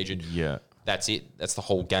 Alleged. Yeah. That's it. That's the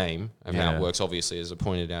whole game of how Yeah. it works. Obviously, as I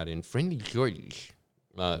pointed out in Friendlyjordies.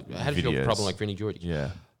 How do you feel Videos. problem like Friendlyjordies?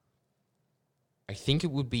 Yeah. I think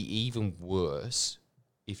it would be even worse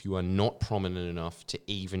if you are not prominent enough to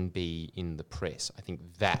even be in the press. I think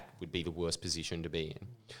that would be the worst position to be in.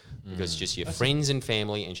 Because just your friends and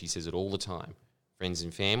family, and she says it all the time, friends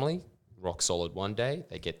and family, rock solid one day,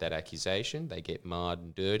 they get that accusation, they get marred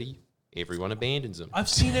and dirty, everyone abandons them. I've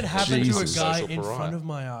seen it happen to a Jesus. guy Social in pariah. front of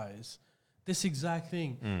my eyes. This exact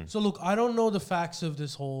thing. So look, I don't know the facts of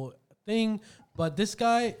this whole thing, but this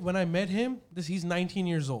guy, when I met him, he's 19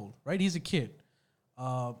 years old, right? He's a kid.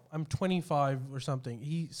 I'm 25 or something.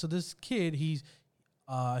 This kid, he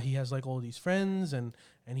has like all these friends, and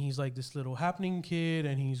he's like this little happening kid,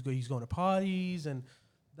 and he's going to parties, and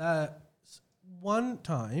that one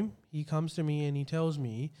time he comes to me and he tells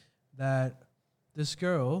me that this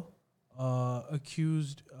girl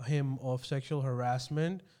accused him of sexual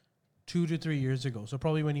harassment 2 to 3 years ago. So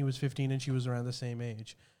probably when he was 15 and she was around the same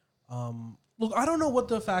age. Look, I don't know what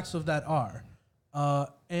the facts of that are.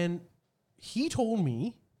 And he told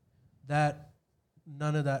me that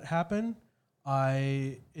none of that happened.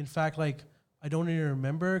 In fact, I don't even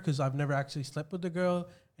remember because I've never actually slept with the girl.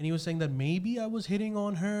 And he was saying that maybe I was hitting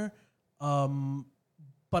on her,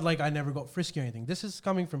 but like I never got frisky or anything. This is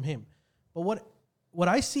coming from him. But what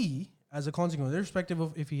I see as a consequence, irrespective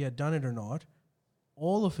of if he had done it or not,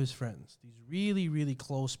 all of his friends, these really, really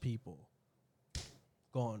close people,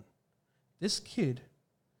 gone. This kid,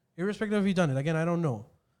 irrespective of if he done it, again, I don't know,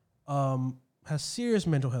 has serious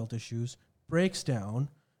mental health issues, breaks down.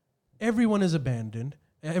 Everyone is abandoned.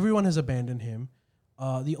 Everyone has abandoned him.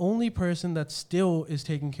 The only person that still is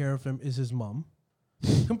taking care of him is his mom.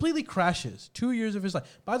 Completely crashes. 2 years of his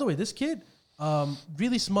life. By the way, this kid,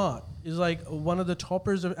 really smart, is like one of the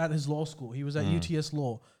toppers at his law school. He was at UTS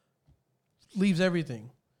Law. Leaves everything.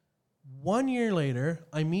 1 year later,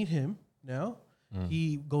 I meet him now.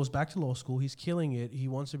 He goes back to law school. He's killing it. He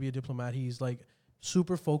wants to be a diplomat. He's like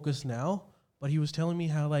super focused now. But he was telling me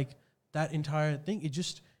how like that entire thing,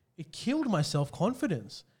 it killed my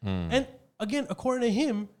self-confidence. And again, according to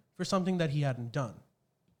him, for something that he hadn't done.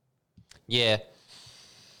 Yeah.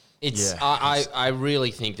 It's I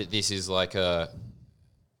really think that this is like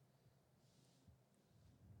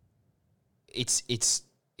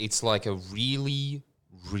it's like a really,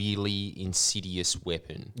 really insidious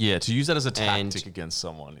weapon. Yeah, to use that as a And- tactic against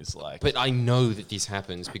someone is like. But I know that this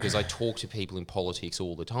happens because I talk to people in politics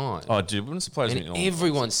all the time. Oh, dude, wouldn't surprise me. And at all.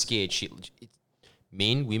 everyone's scared shit.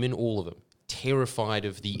 Men, women, all of them. Terrified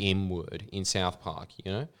of the M word in South Park,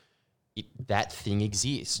 you know? That thing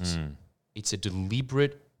exists. It's a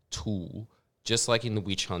deliberate tool, just like in the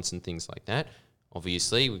witch hunts and things like that.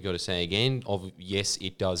 Obviously, we've got to say again, yes,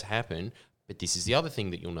 it does happen, but this is the other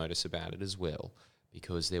thing that you'll notice about it as well,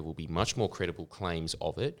 because there will be much more credible claims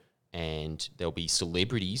of it, and there'll be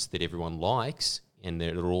celebrities that everyone likes, and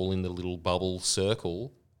they're all in the little bubble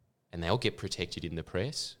circle, and they'll get protected in the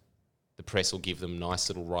press. the press will give them nice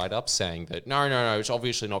little write-ups saying that, no, it's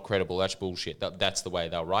obviously not credible. That's bullshit. That's the way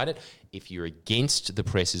they'll write it. If you're against the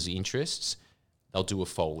press's interests, they'll do a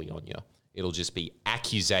Foley on you. It'll just be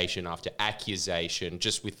accusation after accusation,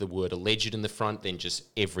 just with the word alleged in the front, then just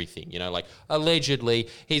everything. Like, allegedly,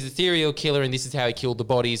 he's a serial killer and this is how he killed the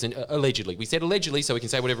bodies. And allegedly. We said allegedly so we can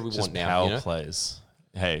say whatever we want now. Power plays.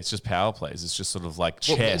 Hey, it's just power plays. It's just sort of like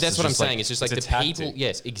chess. Well, that's what I'm saying. It's just like the tactic. people.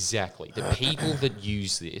 Yes, exactly. The people that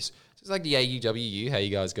use this. It's like the AUWU. How you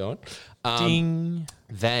guys going? Ding.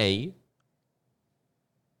 They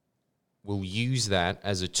will use that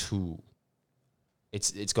as a tool.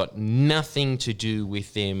 It's got nothing to do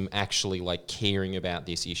with them actually like caring about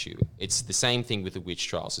this issue. It's the same thing with the witch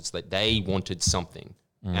trials. It's that they wanted something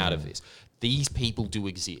out of this. These people do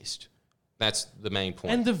exist. That's the main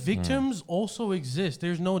point. And the victims also exist.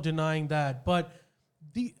 There's no denying that. But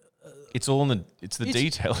it's all in the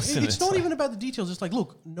details. It's not even about the details. It's like,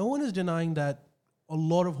 look, no one is denying that a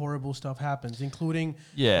lot of horrible stuff happens, including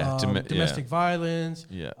domestic violence,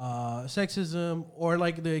 sexism, or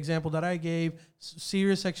like the example that I gave,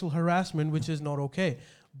 serious sexual harassment, which is not okay.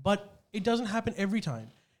 But it doesn't happen every time.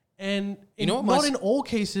 And not in all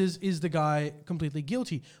cases is the guy completely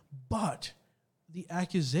guilty. But the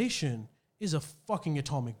accusation is a fucking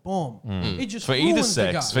atomic bomb. It just for either ruins the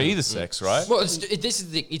guy. sex. For either sex, right? Well, this is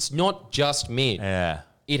the thing. It's not just men. Yeah.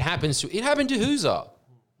 It happened to Huza.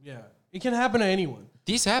 Yeah. It can happen to anyone.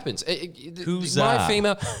 This happens. Who's my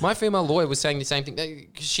female lawyer was saying the same thing.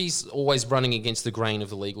 She's always running against the grain of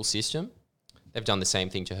the legal system. They've done the same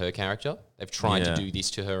thing to her character. They've tried to do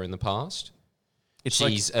this to her in the past.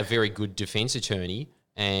 She's a very good defense attorney,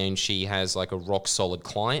 and she has like a rock solid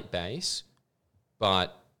client base.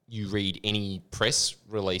 But you read any press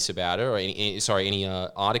release about her, or any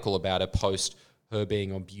article about her post her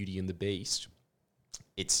being on Beauty and the Beast,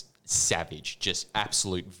 it's savage, just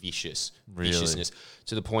absolute viciousness,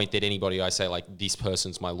 to the point that anybody I say like, this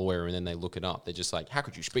person's my lawyer, and then they look it up, they're just like, how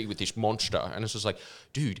could you speak with this monster? And it's just like,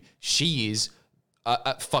 dude, she is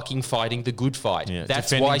fucking fighting the good fight. Yeah,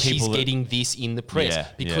 that's why she's getting this in the press,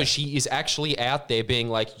 because she is actually out there being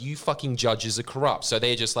like, you fucking judges are corrupt. So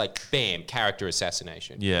they're just like, bam, character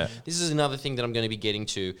assassination. Yeah. This is another thing that I'm going to be getting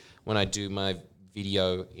to when I do my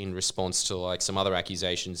video in response to like some other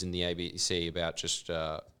accusations in the ABC about just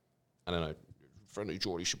I don't know,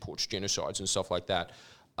 Friendlyjordies supports genocides and stuff like that.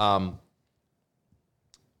 I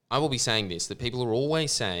will be saying this, that people are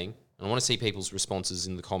always saying, and I want to see people's responses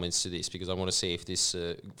in the comments to this, because I want to see if this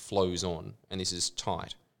flows on, and this is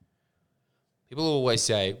tight. People always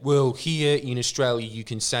say, well, here in Australia, you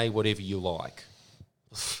can say whatever you like.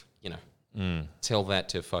 Tell that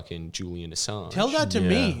to fucking Julian Assange. Tell that to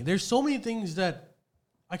me. There's so many things that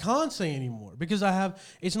I can't say anymore because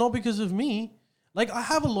it's not because of me. Like, I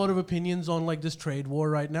have a lot of opinions on like this trade war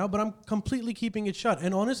right now, but I'm completely keeping it shut.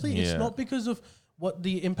 And honestly, it's not because of what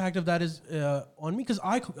the impact of that is on me, because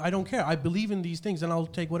I don't care. I believe in these things and I'll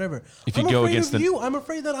take whatever. If you go against you, I'm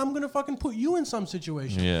afraid that I'm going to fucking put you in some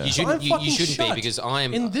situation. Yeah. You shouldn't be, because I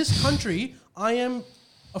am... In this country, I am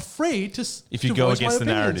afraid to if you go against the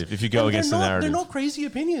narrative. If you go against the narrative. They're not crazy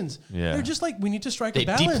opinions. Yeah. They're just like, we need to strike a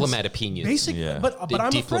balance. They're diplomat opinions. Basically, but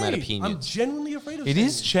I'm afraid. I'm genuinely afraid of it. It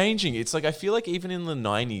is changing. It's like, I feel like even in the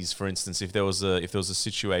 90s, for instance, if there was a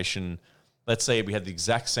situation, let's say we had the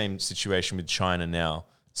exact same situation with China now,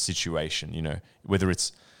 whether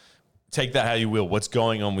it's, take that how you will, what's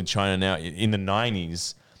going on with China now in the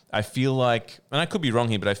 90s, I feel like, and I could be wrong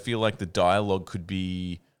here, but I feel like the dialogue could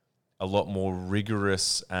be a lot more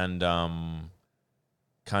rigorous and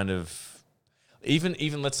kind of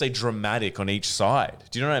even let's say dramatic on each side.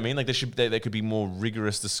 Do you know what I mean? Like there could be more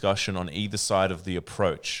rigorous discussion on either side of the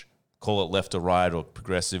approach. Call it left or right or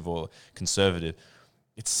progressive or conservative.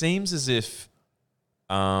 It seems as if,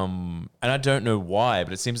 and I don't know why,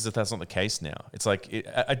 but it seems as if that's not the case now. It's like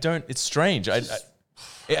it's strange.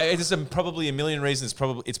 It's probably a million reasons.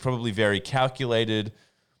 It's probably very calculated.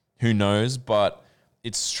 Who knows? But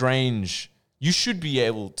it's strange. You should be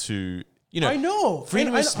able to, I know.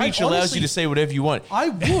 Freedom of speech allows you to say whatever you want. I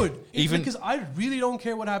would, because I really don't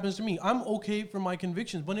care what happens to me. I'm okay for my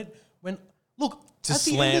convictions. At the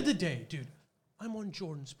end of the day, dude, I'm on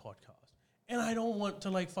Jordan's podcast, and I don't want to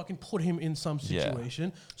like fucking put him in some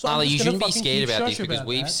situation. So Ali, you shouldn't be scared about this, because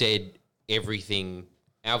we've said everything.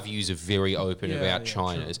 Our views are very open about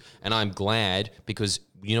China's, and I'm glad, because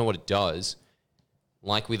you know what it does.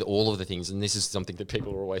 Like with all of the things, and this is something that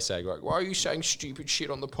people are always saying, like, why are you saying stupid shit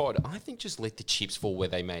on the pod? I think just let the chips fall where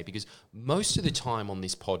they may, because most of the time on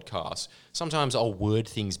this podcast, sometimes I'll word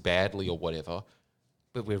things badly or whatever,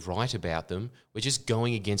 but we're right about them. We're just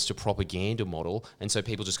going against a propaganda model. And so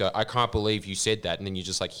people just go, I can't believe you said that. And then you're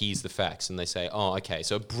just like, here's the facts. And they say, oh, okay.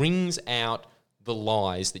 So it brings out the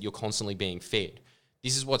lies that you're constantly being fed.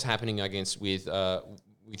 This is what's happening, I guess, with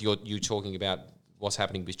you talking about what's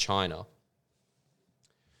happening with China.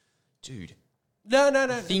 Dude. No.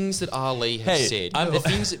 Things that Ali has said. I'm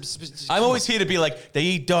always here to be like, they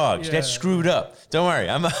eat dogs. Yeah. That's screwed up. Don't worry.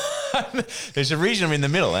 There's a reason I'm in the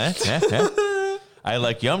middle, eh? Yeah. I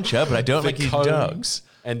like Yamcha, but I don't like eating dogs.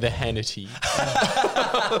 And the Hannity.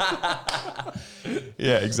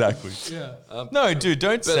 Yeah, exactly. Yeah. No, dude,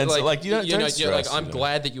 don't censor. Don't stress. I'm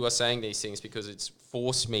glad that you are saying these things because it's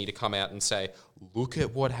forced me to come out and say, look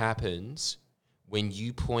at what happens when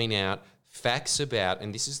you point out facts about,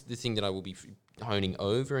 and this is the thing that I will be honing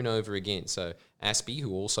over and over again. So Aspie,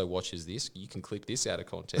 who also watches this, you can clip this out of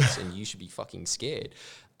context and you should be fucking scared.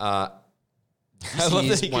 I love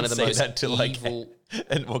that he one can of the say most that to evil...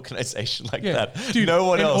 an organization like Yeah. that. Dude, no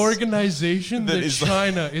one an else. organization that is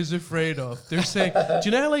China is afraid of. They're saying, do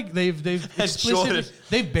you know how like they've explicitly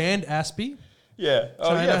they've banned Aspie? Yeah.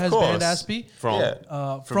 China has banned Aspie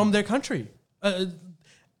from from their country.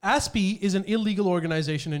 Aspie is an illegal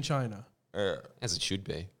organization in China. as it should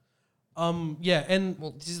be. Yeah, and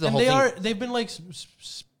Well, this is the and whole thing. they've been like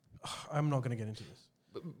I'm not going to get into this.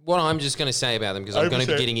 What I'm just going to say about them, because I'm going to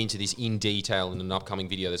be getting into this in detail in an upcoming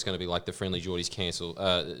video that's going to be like the Friendlyjordies cancel,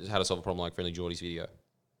 how to solve a problem like Friendlyjordies video.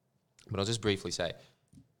 But I'll just briefly say,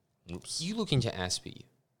 you look into Aspie,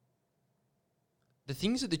 the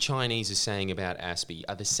things that the Chinese are saying about Aspie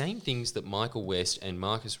are the same things that Michael West and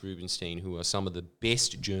Marcus Rubinstein, who are some of the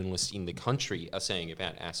best journalists in the country, are saying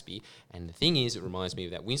about Aspie. And the thing is, it reminds me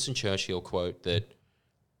of that Winston Churchill quote that,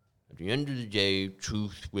 at the end of the day,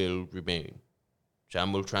 truth will remain.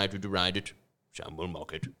 Some will try to deride it, some will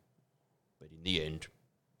mock it. But in the end,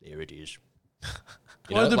 there it is.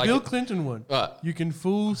 Or the Bill Clinton one. You can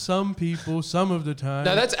fool some people some of the time.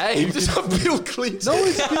 No, that's Abe. It's not Bill Clinton. No,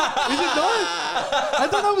 it's Bill. Is it not? I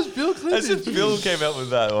thought that was Bill Clinton. As if Bill came up with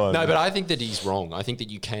that one. No, but I think that he's wrong. I think that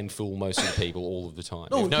you can fool most of the people all of the time.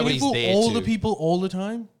 No, If can you fool all the people all the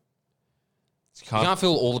time? You can't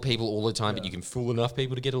fool all the people all the time, but you can fool enough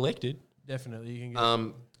people to get elected. Definitely, you can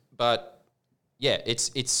get But yeah,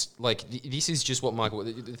 it's like this is just what Michael.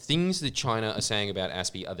 The things that China are saying about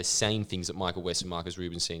Aspie are the same things that Michael West and Marcus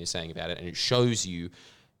Rubinstein are saying about it, and it shows you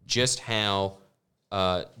just how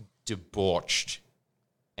debauched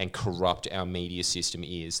and corrupt our media system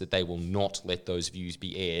is, that they will not let those views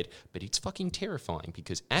be aired. But it's fucking terrifying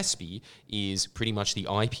because Aspie is pretty much the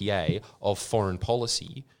IPA of foreign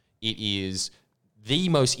policy. It is the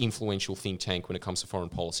most influential think tank when it comes to foreign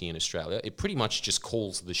policy in Australia. It pretty much just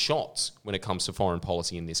calls the shots when it comes to foreign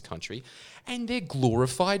policy in this country. And they're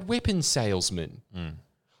glorified weapons salesmen.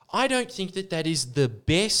 I don't think that that is the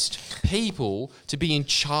best people to be in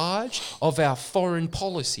charge of our foreign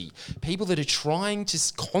policy. People that are trying to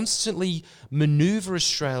constantly maneuver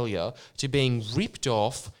Australia to being ripped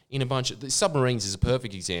off in a bunch of... The submarines is a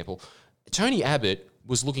perfect example. Tony Abbott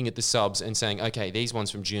was looking at the subs and saying, okay, these ones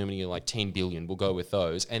from Germany are like 10 billion, we'll go with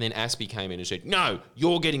those. And then Aspie came in and said, no,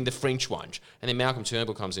 you're getting the French ones. And then Malcolm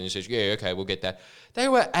Turnbull comes in and says, yeah, okay, we'll get that. They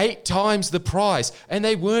were 8 times the price and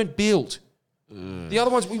they weren't built. The other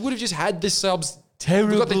ones, we would have just had the subs. We've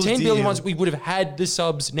got the 10 billion ones, we would have had the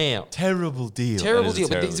subs now. Terrible deal. Terrible deal.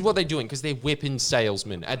 But this is what they're doing because they're weapons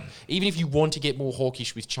salesmen. Even if you want to get more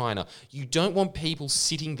hawkish with China, you don't want people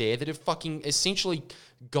sitting there that are fucking essentially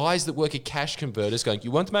guys that work at cash converters going,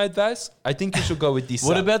 you want my advice? I think you should go with this.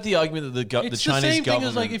 What about the argument that the it's Chinese the same government... thing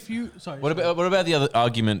as like if you... Sorry. What about the other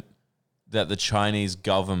argument that the Chinese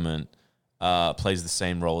government plays the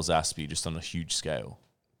same role as Aspie, just on a huge scale?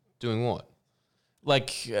 Doing what?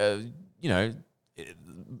 Like,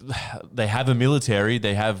 they have a military.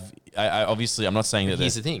 They have... obviously, I'm not saying that...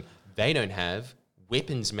 Here's the thing. They don't have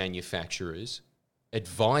weapons manufacturers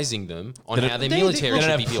advising them on how their military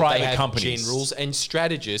should be built. They have companies. Generals and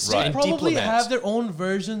strategists They and probably diplomats. have their own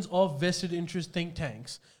versions of vested interest think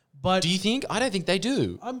tanks. But Do you think? I don't think they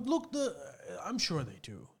do. I'm sure they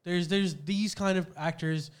do. There's these kind of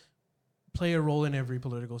actors play a role in every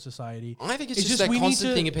political society. I think it's just that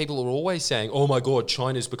constant thing that people are always saying, oh my God,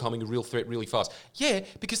 China's becoming a real threat really fast. Yeah,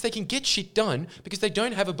 because they can get shit done because they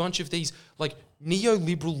don't have a bunch of these like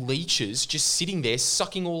neoliberal leeches just sitting there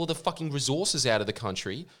sucking all of the fucking resources out of the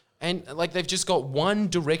country. And like they've just got one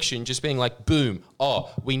direction, just being like, boom,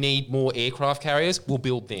 we need more aircraft carriers, we'll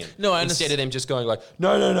build them. No, instead of them just going like,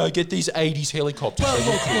 no, get these 80s helicopters.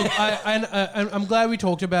 Well, look, I'm glad we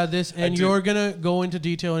talked about this, and you're going to go into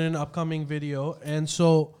detail in an upcoming video. And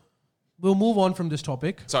so we'll move on from this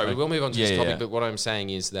topic. Sorry, we'll move on to this topic, but what I'm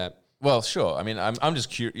saying is that Well, sure. I mean, I'm just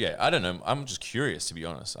curious. Yeah, I don't know. I'm just curious, to be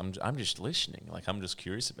honest. I'm just listening. Like, I'm just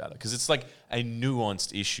curious about it because it's like a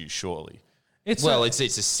nuanced issue, surely. It's a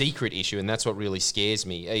secret issue, and that's what really scares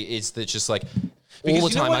me. It's that just like Because all the you know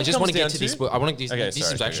time. what I it just want to comes get to down this. to? I want to. Okay, This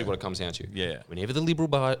sorry, is actually go. what it comes down to. Yeah. Whenever the Liberal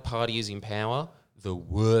Party is in power, the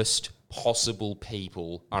worst possible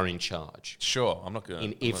people are in charge. Sure, I'm not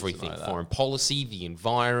going In everything, foreign policy, the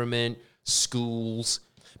environment, schools.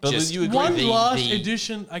 But just you agree One the- last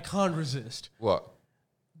addition I can't resist. What?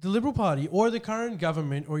 The Liberal Party or the current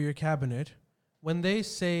government or your cabinet, when they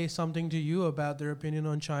say something to you about their opinion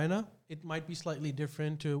on China, it might be slightly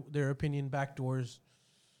different to their opinion backdoors.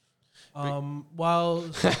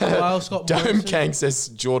 While Scott Dome Morrison, Kang says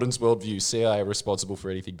Jordan's worldview, CIA are responsible for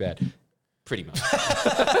anything bad. Pretty much.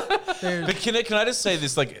 there's- But can I just say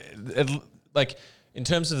this, like in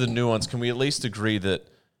terms of the nuance, can we at least agree that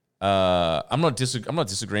I'm not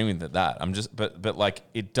disagreeing with that. I'm just but like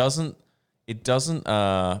it doesn't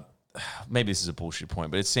maybe this is a bullshit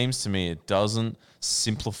point, but it seems to me it doesn't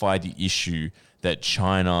simplify the issue that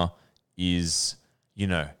China is,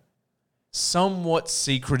 somewhat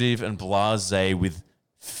secretive and blasé with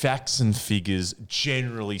facts and figures,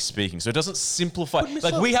 generally speaking. So it doesn't simplify.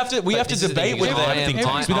 Like we have to this is the debate thing, whether I everything.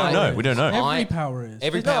 am- We don't know. We don't know. every power is.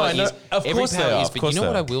 Every No, power I know. is. Of Every course they power are. is. Of But course you know they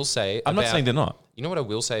what I are. will say? I'm not saying they're not. You know what I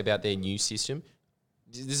will say about their news system?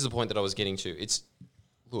 This is the point that I was getting to.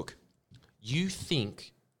 Look, you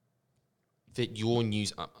think that your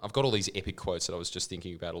news. I've got all these epic quotes that I was just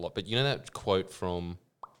thinking about a lot. But you know that quote from.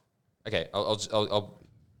 Okay, I'll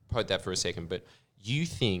quote that for a second. But you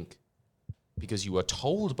think, because you are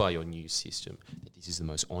told by your news system that this is the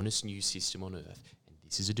most honest news system on earth and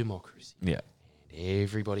this is a democracy. Yeah. And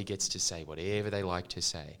everybody gets to say whatever they like to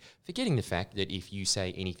say. Forgetting the fact that if you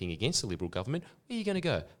say anything against the Liberal government, where are you going to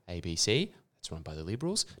go? ABC, that's run by the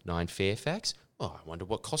Liberals. 9 Fairfax. Oh, I wonder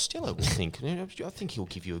what Costello will think. I think he'll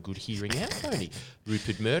give you a good hearing out, won't he?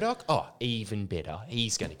 Rupert Murdoch. Oh, even better.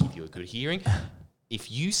 He's going to give you a good hearing. If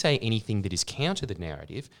you say anything that is counter the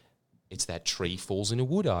narrative, it's that tree falls in a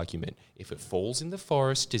wood argument. If it falls in the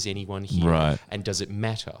forest, does anyone hear Right. it? And does it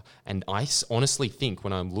matter? And I honestly think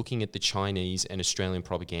when I'm looking at the Chinese and Australian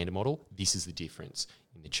propaganda model, this is the difference.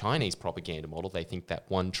 In the Chinese propaganda model, they think that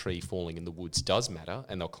one tree falling in the woods does matter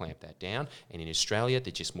and they'll clamp that down. And in Australia,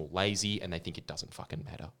 they're just more lazy and they think it doesn't fucking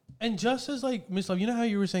matter. And just as like Miss Love, you know how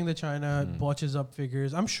you were saying that China botches up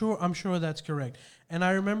figures. I'm sure that's correct. And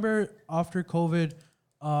I remember after COVID,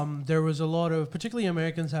 there was a lot of, particularly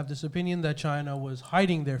Americans have this opinion that China was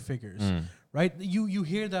hiding their figures, right? You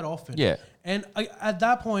hear that often. Yeah. And at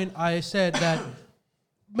that point, I said that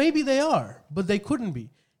maybe they are, but they couldn't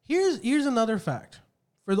be. Here's another fact.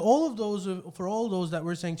 For all those that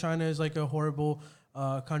were saying China is like a horrible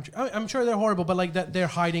country, I'm sure they're horrible, but like that they're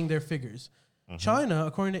hiding their figures. China,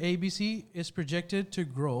 according to ABC, is projected to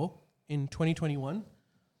grow in 2021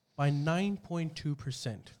 by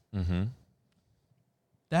 9.2%.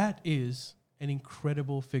 That is an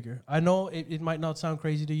incredible figure. I know it might not sound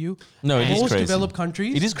crazy to you. No, it is Most crazy. developed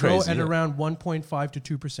countries It is grow crazy, at yeah. around 1.5 to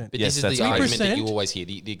 2%. But Yes, this is that's the argument that 3%. you always hear.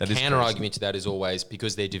 The That is counter crazy. argument to that is always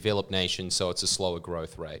because they're developed nations, so it's a slower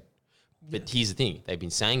growth rate. But here's the thing: they've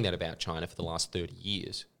been saying that about China for the last 30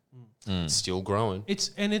 years. It's still growing. It's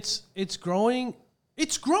growing.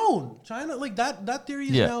 It's grown. China, like that theory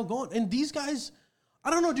is Yeah. now gone. And these guys, I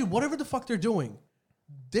don't know, dude, whatever the fuck they're doing,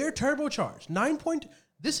 they're turbocharged.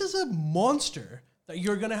 This is a monster that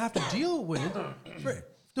you're gonna have to deal with for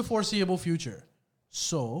the foreseeable future.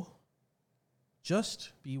 So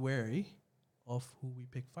just be wary of who we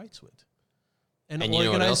pick fights with. An And you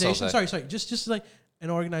know what else I'll organization, say? sorry, just like an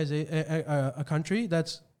organization, a country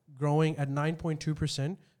that's growing at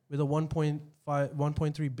 9.2% with a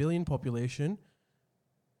 1.3 billion population,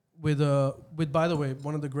 with by the way,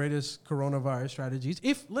 one of the greatest coronavirus strategies.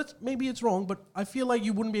 Maybe it's wrong, but I feel like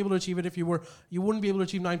you wouldn't be able to achieve it you wouldn't be able to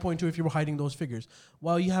achieve 9.2 if you were hiding those figures.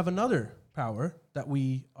 While you have another power that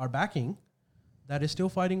we are backing that is still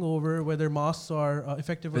fighting over whether masks are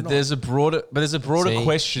effective or But not. there's a broader See,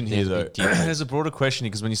 question here, there's a though. big difference. There's a broader question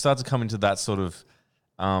here because when you start to come into that sort of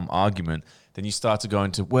argument, then you start to go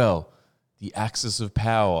into the axis of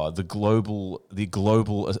power, the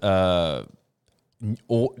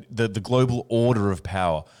global order of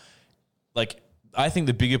power. Like, I think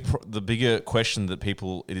the bigger question that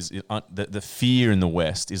the fear in the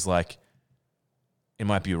West is like, it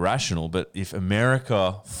might be irrational, but if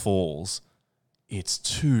America falls, it's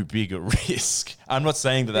too big a risk. I'm not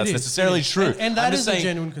saying that that's is, necessarily it is. true. And that I'm just is a saying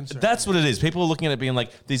genuine concern. That's what it is. People are looking at it being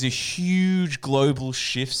like, these are huge global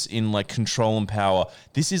shifts in like control and power.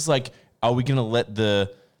 This is like, are we going to let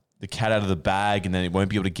the the cat out of the bag and then it won't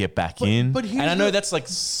be able to get back in. but and I know that's like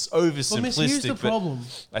oversimplistic. But here's the problem.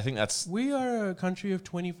 I think that's... We are a country of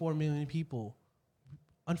 24 million people.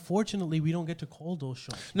 Unfortunately, we don't get to call those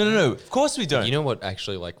shots. No. Of course we don't. You know what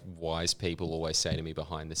actually like wise people always say to me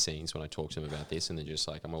behind the scenes when I talk to them about this, and they're just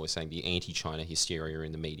like, I'm always saying the anti-China hysteria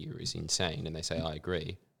in the media is insane. And they say, I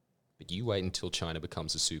agree. But you wait until China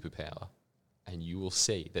becomes a superpower and you will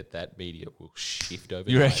see that media will shift over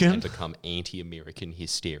and become anti-American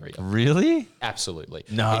hysteria. Really? Absolutely.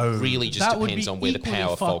 No. It really just That would depends be on where the equally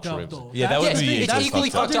power fucked fulcrum up, is. though. Yeah, that would be It's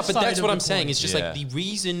equally fucked up, but Side that's of what the I'm saying. coin. It's just like the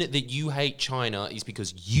reason that you hate China is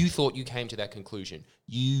because you thought you came to that conclusion.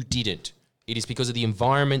 You didn't. It is because of the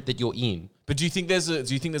environment that you're in. But do you think there's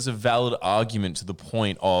a valid argument to the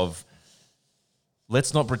point of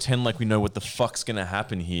let's not pretend like we know what the fuck's going to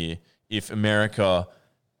happen here if America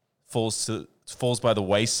falls by the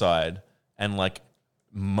wayside and like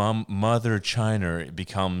Mother China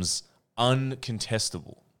becomes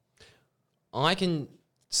uncontestable? I can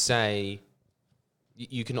say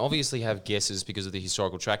you can obviously have guesses because of the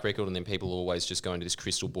historical track record, and then people always just go into this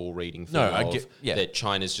crystal ball reading thing that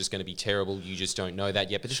China's just going to be terrible. You just don't know that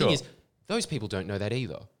yet. But the thing is, those people don't know that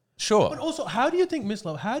either. Sure. But also, how do you think, Miss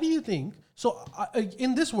Love, so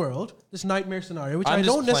in this world, this nightmare scenario, which I'm I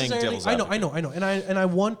don't just playing necessarily, devil's I know, and I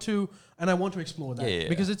want to explore that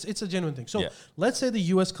because it's a genuine thing. So let's say the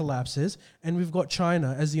U.S. collapses and we've got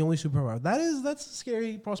China as the only superpower. That's a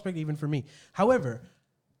scary prospect even for me. However,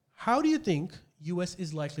 how do you think U.S.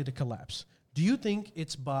 is likely to collapse? Do you think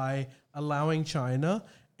it's by allowing China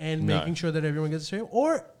and making sure that everyone gets the same,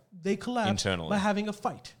 or they collapse internally by having a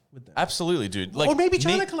fight with them? Absolutely, dude. Like, or maybe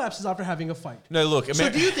China collapses after having a fight. No, look. So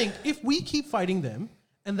do you think if we keep fighting them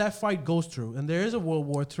and that fight goes through and there is a World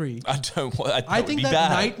War III, I think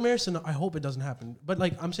that nightmare scenario, I hope it doesn't happen, but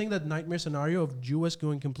like I'm saying that nightmare scenario of US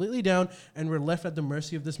going completely down and we're left at the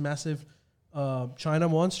mercy of this massive China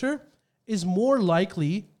monster is more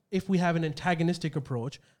likely if we have an antagonistic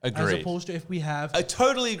approach, as opposed to if we have... I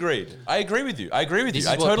totally agreed. I agree with you. This is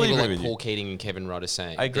I what totally people agree like with Paul Keating and Kevin Rudd are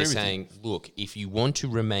saying. I agree They're with saying, look, if you want to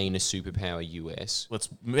remain a superpower US, Let's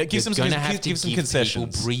you're give some going to have to give some give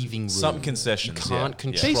concessions. people breathing room. Some concessions. You can't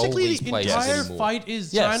control Basically, these the places entire anymore. fight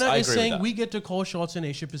is Yes, China I is agree with saying that. we get to call shots in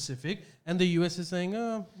Asia Pacific, and the US is saying,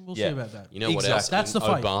 we'll see about that. You know what else? That's In the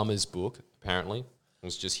fight. Obama's book, apparently. I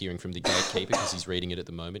was just hearing from the gatekeeper because he's reading it at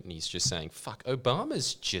the moment, and he's just saying, "Fuck,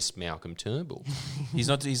 Obama's just Malcolm Turnbull." He's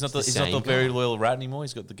not the same very guy. loyal rat anymore.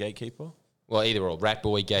 He's got the gatekeeper. Well, either or, rat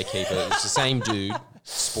boy, gatekeeper. It's the same dude.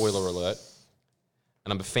 Spoiler alert.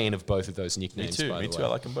 And I'm a fan of both of those nicknames. Me By the too. way. I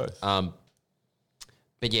like them both.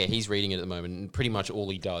 But yeah, he's reading it at the moment, and pretty much all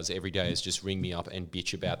he does every day is just ring me up and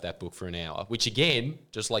bitch about that book for an hour. Which again,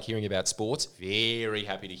 just like hearing about sports, very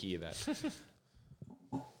happy to hear that.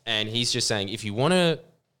 And he's just saying, if you want to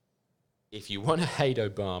hate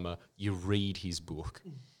Obama, you read his book.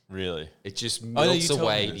 Really? It just no, melts you told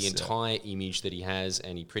away me the this, entire image that he has,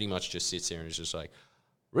 and he pretty much just sits there and is just like,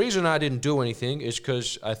 reason I didn't do anything is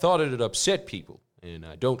because I thought it'd upset people, and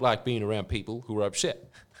I don't like being around people who are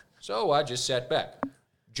upset. So I just sat back.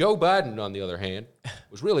 Joe Biden, on the other hand,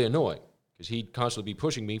 was really annoying because he'd constantly be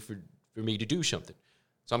pushing me for me to do something.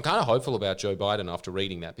 So I'm kind of hopeful about Joe Biden after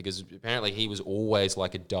reading that, because apparently he was always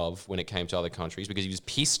like a dove when it came to other countries, because he was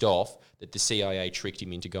pissed off that the CIA tricked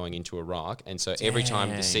him into going into Iraq. And so every time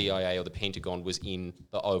the CIA or the Pentagon was in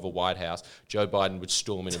the Oval White House, Joe Biden would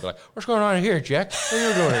storm in and be like, "What's going on here, Jack? What are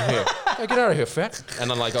you doing in here? Hey, get out of here, fat." And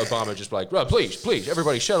then like Obama would just be like, "Well, please,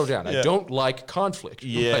 everybody settle down. I don't like conflict."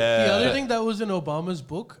 Yeah. The other thing that was in Obama's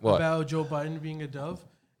book about Joe Biden being a dove,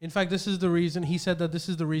 in fact, this is the reason, he said that this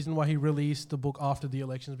is the reason why he released the book after the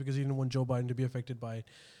elections, because he didn't want Joe Biden to be affected by it.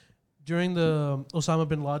 During the Osama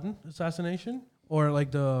bin Laden assassination, or like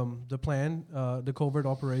the plan, the covert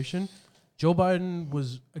operation, Joe Biden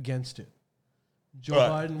was against it. Joe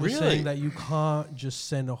Biden was saying that you can't just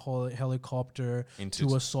send a whole helicopter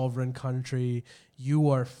to a sovereign country.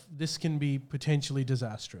 This can be potentially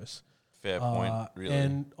disastrous. Fair point, really.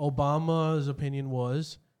 And Obama's opinion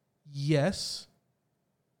was, yes,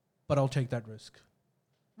 but I'll take that risk.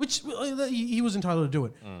 Which he was entitled to do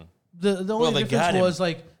it. The only difference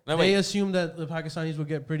was they assumed that the Pakistanis would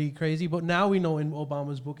get pretty crazy, but now we know in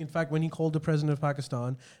Obama's book, in fact, when he called the president of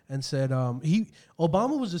Pakistan and said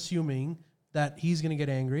Obama was assuming that he's going to get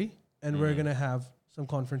angry and we're going to have some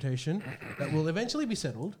confrontation that will eventually be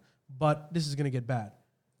settled, but this is going to get bad.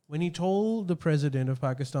 When he told the president of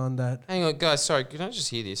Pakistan that... Hang on, guys, sorry, can I just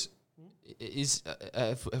hear this?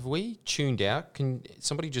 Have we tuned out? Can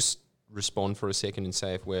somebody just respond for a second and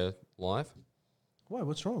say if we're live? Why?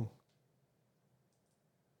 What's wrong?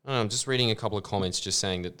 I don't know, I'm just reading a couple of comments just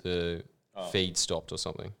saying that the feed stopped or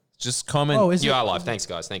something. Just comment. Oh, is You it? are live. Thanks,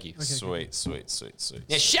 guys. Thank you. Sweet.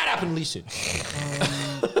 Yeah, shut up and listen.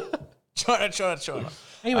 China.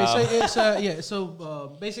 Anyway, so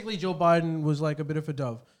it's basically Joe Biden was like a bit of a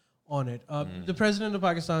dove on it. The president of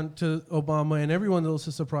Pakistan to Obama and everyone else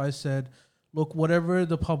is surprised said, look, whatever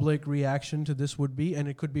the public reaction to this would be, and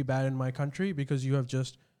it could be bad in my country because you have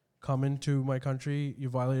just come into my country, you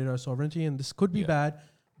violated our sovereignty, and this could be bad,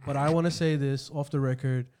 but I want to say this off the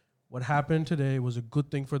record. What happened today was a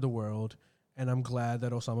good thing for the world, and I'm glad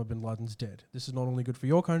that Osama bin Laden's dead. This is not only good for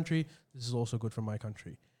your country, this is also good for my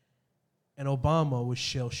country. And Obama was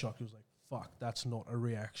shell-shocked. He was like, fuck, that's not a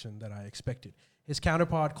reaction that I expected. His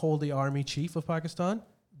counterpart called the army chief of Pakistan,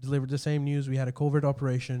 delivered the same news. We had a covert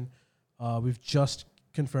operation. We've just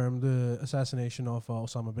confirmed the assassination of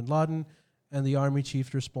Osama bin Laden. And the army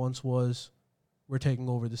chief's response was, we're taking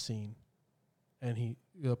over the scene. And he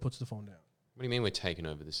puts the phone down. What do you mean we're taking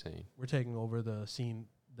over the scene? We're taking over the scene,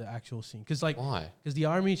 the actual scene. Because why? Because the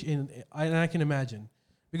army, and I can imagine,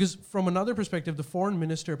 because from another perspective, the foreign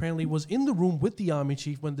minister apparently was in the room with the army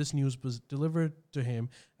chief when this news was delivered to him.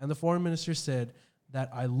 And the foreign minister said that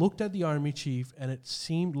I looked at the army chief and it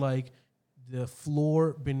seemed like the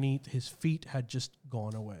floor beneath his feet had just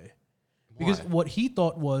gone away. Because what he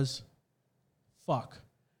thought was, fuck,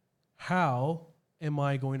 how am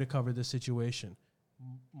I going to cover this situation?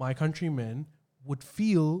 My countrymen would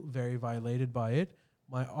feel very violated by it.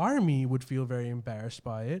 My army would feel very embarrassed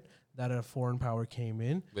by it that a foreign power came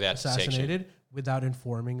in, without assassinated, without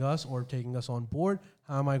informing us or taking us on board.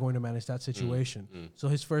 How am I going to manage that situation? So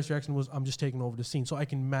his first reaction was, I'm just taking over the scene so I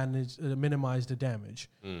can minimize the damage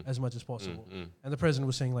as much as possible. And the president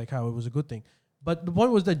was saying like how it was a good thing. But the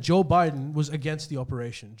point was that Joe Biden was against the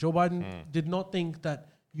operation. Joe Biden did not think that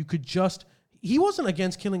you could just... He wasn't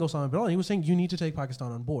against killing Osama bin Laden. He was saying you need to take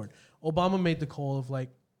Pakistan on board. Obama made the call of like,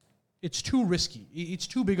 it's too risky. It's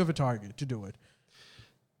too big of a target to do it.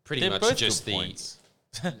 Pretty much just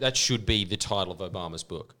that should be the title of Obama's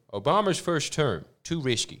book. Obama's first term, too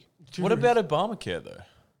risky. What about Obamacare,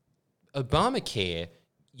 though? Obamacare,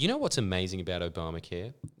 you know what's amazing about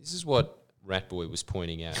Obamacare? This is what Ratboy was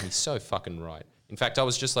pointing out. He's so fucking right. In fact, I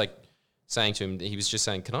was just like saying to him, he was just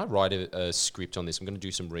saying, can I write a script on this? I'm going to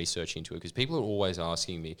do some research into it because people are always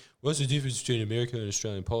asking me, what's the difference between American and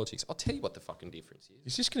Australian politics? I'll tell you what the fucking difference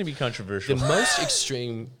is. Is this going to be controversial? The most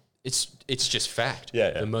extreme... It's just fact.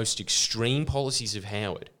 Yeah. The most extreme policies of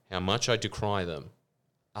Howard, how much I decry them,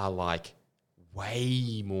 are like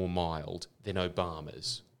way more mild than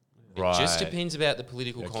Obama's. Right. It just depends about the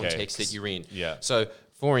political context that you're in. Yeah. So,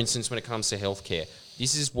 for instance, when it comes to healthcare,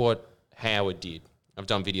 this is what Howard did. I've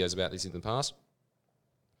done videos about this in the past.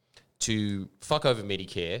 To fuck over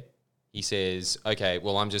Medicare, he says, okay,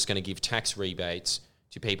 well, I'm just going to give tax rebates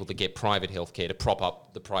to people that get private healthcare to prop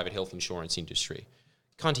up the private health insurance industry.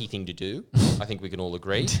 Cunty thing to do, I think we can all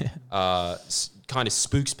agree. Kind of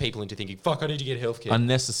spooks people into thinking, fuck, I need to get healthcare.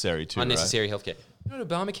 Unnecessary too, Unnecessary healthcare. You know what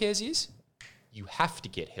Obamacare's is? You have to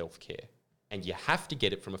get healthcare. And you have to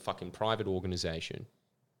get it from a fucking private organisation.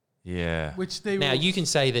 Yeah. Which they Now, you can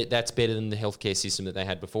say that that's better than the healthcare system that they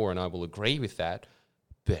had before, and I will agree with that.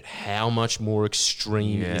 But how much more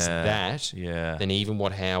extreme is that than even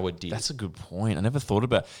what Howard did? That's a good point. I never thought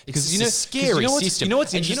about it. Because a scary system. You know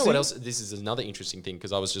what's and interesting? you know what else? This is another interesting thing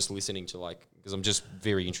because I was just listening to because I'm just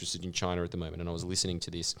very interested in China at the moment, and I was listening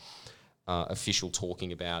to this official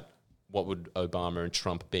talking about what would Obama and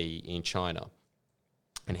Trump be in China.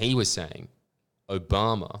 And he was saying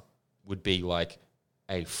Obama would be like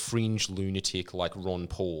a fringe lunatic like Ron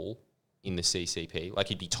Paul in the CCP. Like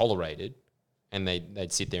he'd be tolerated. And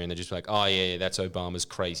they'd sit there and they'd just be like, oh, yeah, that's Obama's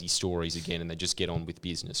crazy stories again. And they just get on with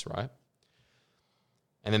business, right?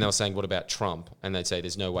 And then they were saying, what about Trump? And they'd say,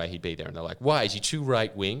 there's no way he'd be there. And they're like, why? Is he too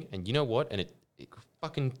right-wing? And you know what? And it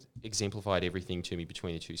fucking exemplified everything to me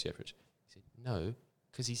between the two separates. He said, no,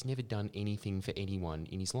 because he's never done anything for anyone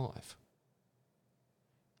in his life.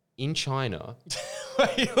 In China... Why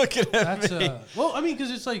are you looking at me? Well, I mean,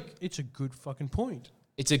 because it's a good fucking point.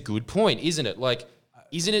 It's a good point, isn't it? Like...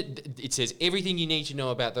 Isn't it? It says everything you need to know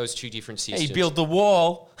about those two different systems. He built the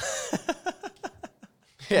wall.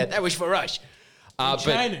 Yeah, that was for us.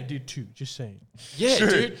 China did too, just saying. Yeah, True.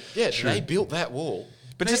 dude. Yeah, True. they built that wall.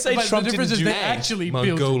 But to say But Trump the difference didn't is do they actually built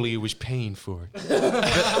Mongolia was paying for it.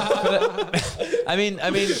 I mean,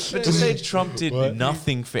 but to say Trump did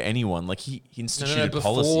nothing for anyone, like he instituted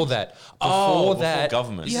before policies. that. Before that,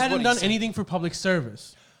 government. He hadn't done anything for public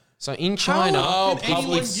service. So in China, How can anyone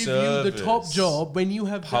public give you the top service. job when you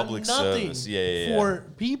have Public done nothing service. Yeah. for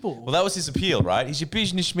people? Well, that was his appeal, right? He's a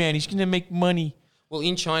businessman. He's going to make money. well,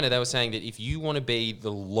 in China, they were saying that if you want to be the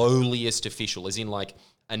lowliest official, as in like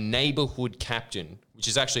a neighborhood captain, which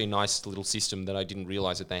is actually a nice little system that I didn't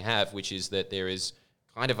realize that they have, which is that there is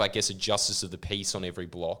kind of, I guess, a justice of the peace on every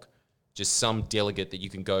block. Just some delegate that you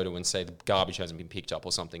can go to and say the garbage hasn't been picked up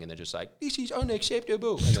or something, and they're just like, this is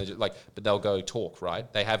unacceptable. And they're just like, but they'll go talk,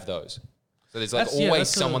 right? They have those. So there's like always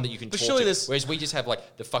someone that you can talk to. Whereas we just have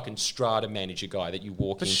like the fucking strata manager guy that you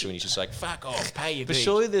walk into and he's just like, fuck off, pay your But fees.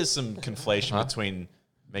 surely there's some conflation between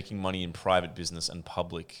making money in private business and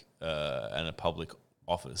public and a public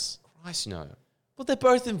office. Christ, no. Well, they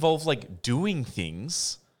both involve like doing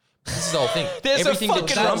things. This is the whole thing. There's Everything a that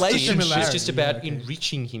fucking Trump did relationship. is just about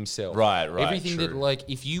enriching himself. Right, Everything true. that, like,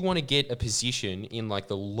 if you want to get a position in, like,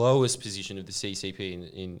 the lowest position of the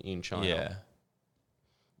CCP in China, Yeah.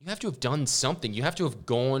 you have to have done something. You have to have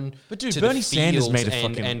gone But dude, to Bernie the Sanders fields made a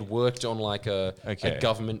and, fucking- and worked on, like, a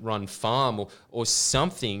government-run farm or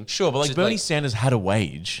something. Sure, but like to, Bernie Sanders had a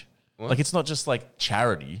wage. What? Like it's not just like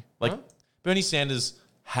charity. Like Huh? Bernie Sanders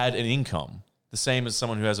had an income. The same as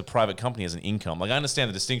someone who has a private company has an income. Like I understand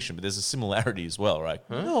the distinction, but there's a similarity as well, right?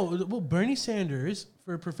 No, well, Bernie Sanders,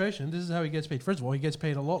 for a profession, this is how he gets paid. First of all, he gets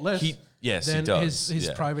paid a lot less Yes, he than does. his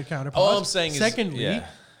Yeah. private counterparts. All I'm saying is- secondly, yeah.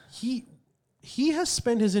 he has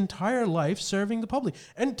spent his entire life serving the public.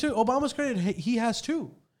 And to Obama's credit, he has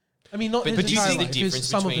too. I mean, not But his do you entire see the life, difference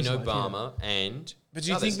some of between his life, yeah. Obama and... But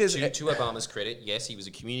do you think there's... to Obama's credit, yes, he was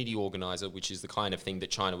a community organizer, which is the kind of thing that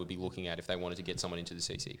China would be looking at if they wanted to get someone into the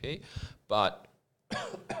CCP. But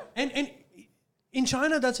And in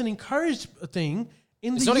China, that's an encouraged thing.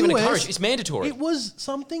 In it's the not even US, encouraged, it's mandatory. It was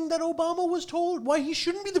something that Obama was told why he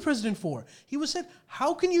shouldn't be the president for. He was said,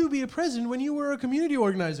 how can you be a president when you were a community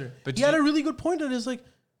organizer? But he had a really good point on it. It's like,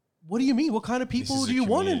 what do you mean? What kind of people is do a you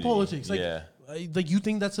want in community. politics? Like, Yeah. like you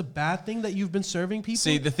think that's a bad thing that you've been serving people?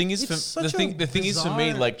 See, the thing is, It's the such a thing is for me,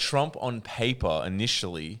 bizarre- like Trump on paper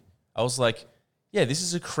initially, I was like, yeah, this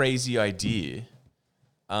is a crazy idea.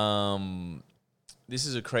 This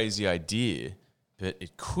is a crazy idea, but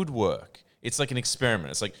it could work. It's like an experiment.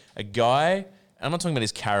 It's like a guy. I'm not talking about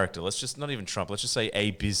his character. Let's just not even Trump. Let's just say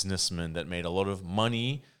a businessman that made a lot of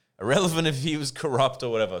money, irrelevant if he was corrupt or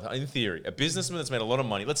whatever. In theory, a businessman that's made a lot of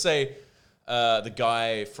money. Let's say the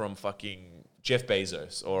guy from fucking Jeff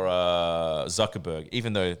Bezos or Zuckerberg,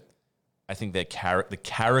 even though I think the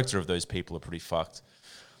character of those people are pretty fucked.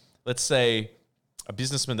 Let's say a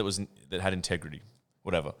businessman that had integrity,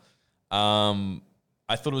 whatever.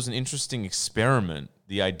 I thought it was an interesting experiment,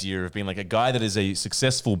 the idea of being like a guy that is a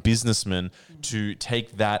successful businessman to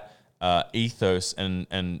take that ethos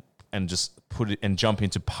and just put it and jump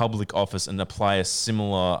into public office and apply a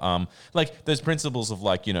similar like those principles of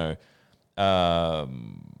like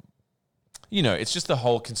it's just the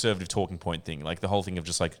whole conservative talking point thing, like the whole thing of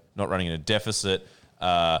just like not running in a deficit.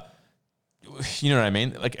 You know what I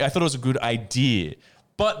mean? Like I thought it was a good idea,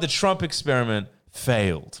 but the Trump experiment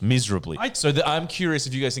failed miserably. I'm curious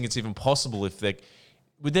if you guys think it's even possible. If do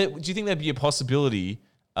you think there'd be a possibility?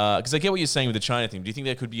 Because I get what you're saying with the China thing. Do you think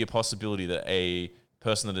there could be a possibility that a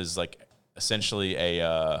person that is like essentially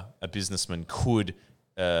a businessman could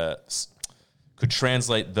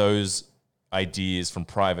translate those ideas from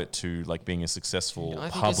private to like being a successful I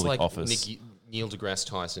think public it's like office? Neil deGrasse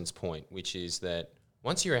Tyson's point, which is that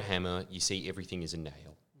once you're a hammer, you see everything as a nail.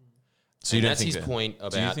 So and you don't that's think his that? point Do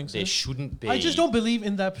you about think so? there shouldn't be... I just don't believe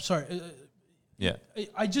in that. Sorry. Yeah.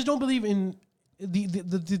 I just don't believe in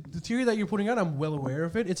the theory that you're putting out. I'm well aware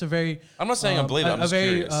of it. It's a very... I'm not saying I believe it. I'm a just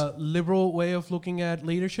very curious. liberal way of looking at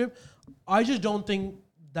leadership. I just don't think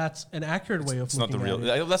that's an accurate way of It's not looking the at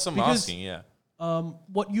real. it. That's what I'm Because, asking. Yeah.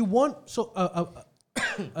 what you want, so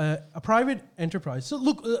a private enterprise. So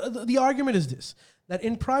look, the argument is this: that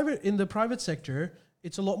in the private sector,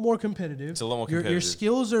 it's a lot more competitive. It's a lot more Your competitive.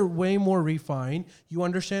 skills are way more refined. You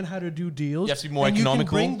understand how to do deals. You have to be more and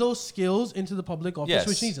economical. You can bring those skills into the public office, Yes.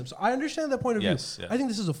 which needs them. So I understand that point of Yes, view. yeah. I think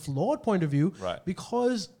this is a flawed point of view, Right.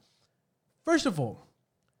 because, first of all,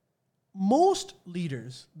 most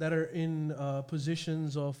leaders that are in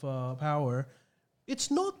positions of power,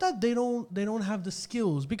 it's not that they don't have the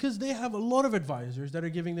skills, because they have a lot of advisors that are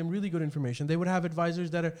giving them really good information. They would have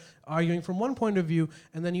advisors that are arguing from one point of view,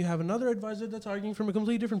 and then you have another advisor that's arguing from a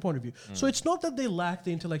completely different point of view. So it's not that they lack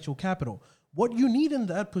the intellectual capital. What you need in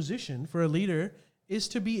that position for a leader is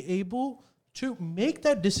to be able to make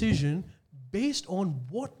that decision based on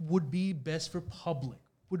what would be best for public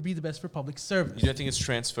service. You don't think it's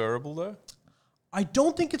transferable though? I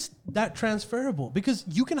don't think it's that transferable, because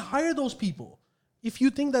you can hire those people. If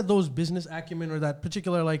you think that those business acumen or that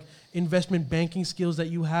particular like investment banking skills that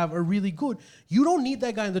you have are really good, you don't need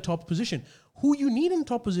that guy in the top position. Who you need in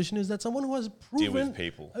top position is that someone who has proven Deal with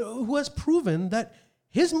people. who has proven that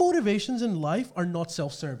his motivations in life are not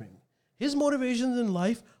self-serving. His motivations in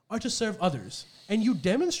life are to serve others. And you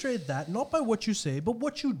demonstrate that not by what you say, but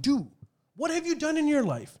what you do. What have you done in your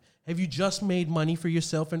life? Have you just made money for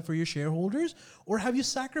yourself and for your shareholders? Or have you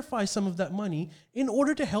sacrificed some of that money in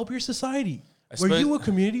order to help your society? Were you a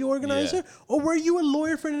community organizer or were you a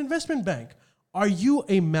lawyer for an investment bank? Are you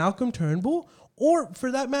a Malcolm Turnbull? Or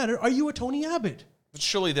for that matter, are you a Tony Abbott? But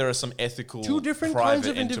surely there are some ethical, Two different kinds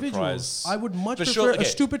of individuals. I would much prefer a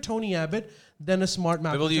stupid Tony Abbott than a smart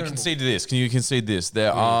Malcolm Turnbull. You concede to this. Can you concede this?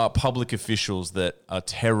 There are public officials that are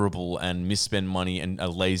terrible and misspend money and are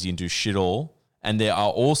lazy and do shit all. And there are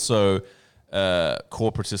also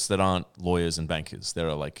corporatists that aren't lawyers and bankers.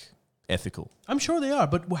 They're like ethical. I'm sure they are,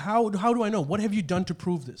 but how do I know? What have you done to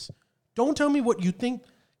prove this? Don't tell me what you think.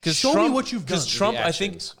 Show me what you've done. Because Trump,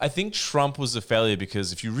 I think Trump was a failure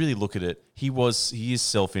because if you really look at it, he is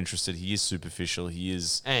self-interested, he is superficial, he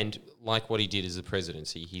is... And like what he did as a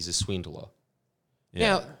presidency, he's a swindler. Yeah.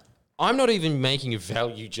 Now, I'm not even making a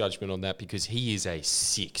value judgment on that because he is a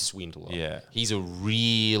sick swindler. Yeah. He's a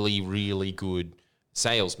really, really good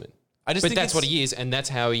salesman. But that's what he is, and that's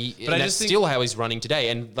how he. And that's still how he's running today.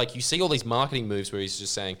 And like you see all these marketing moves where he's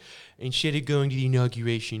just saying, instead of going to the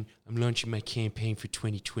inauguration, I'm launching my campaign for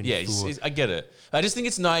 2024. Yeah, I get it. I just think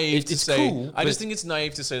it's naive to say. Cool, I just think it's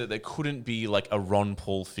naive to say that there couldn't be like a Ron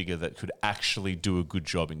Paul figure that could actually do a good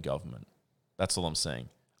job in government. That's all I'm saying.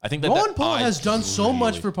 I think that Ron Paul has done so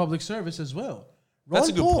much for public service as well. That's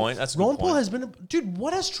a good point. Ron Paul has been dude.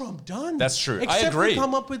 What has Trump done? That's true. Except I agree. For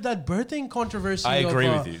come up with that birthing controversy. I agree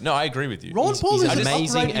with you. No, I agree with you. Ron Paul is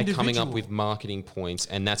amazing at coming up with marketing points,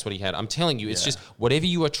 and that's what he had. I'm telling you, it's just whatever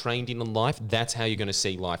you are trained in life, that's how you're going to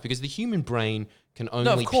see life. Because the human brain can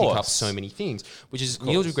only pick up so many things. Which is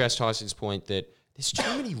Neil deGrasse Tyson's point that there's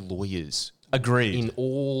too many lawyers. Agreed. In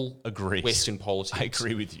all Western politics. I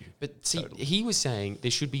agree with you. But see, he was saying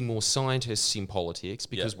there should be more scientists in politics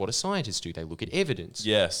because what do scientists do? They look at evidence.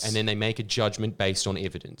 Yes. And then they make a judgment based on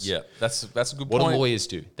evidence. Yeah, that's a good point. What do lawyers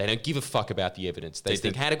do? They don't give a fuck about the evidence. They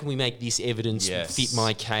think, how can we make this evidence fit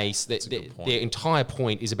my case? Their entire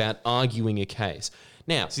point is about arguing a case.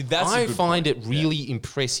 Now, I find it really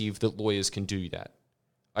impressive that lawyers can do that.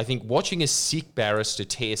 I think watching a sick barrister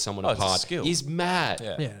tear someone apart is mad.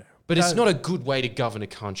 Yeah. But it's not a good way to govern a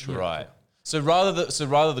country, right? So rather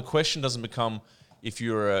the question doesn't become if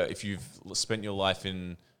you've spent your life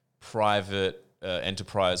in private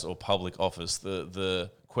enterprise or public office. The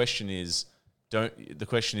question is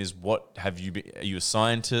what have you been? Are you a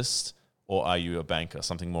scientist or are you a banker?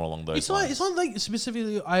 Something more along those lines. It's not like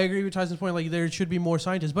specifically. I agree with Tyson's point. Like there should be more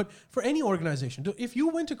scientists, but for any organization, if you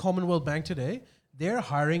went to Commonwealth Bank today, their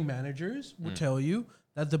hiring managers would tell you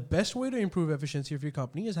that the best way to improve efficiency of your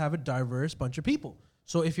company is have a diverse bunch of people.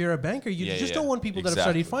 So if you're a banker, you just don't want people that have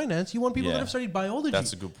studied finance. You want people that have studied biology.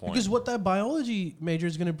 That's a good point. Because what that biology major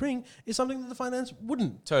is going to bring is something that the finance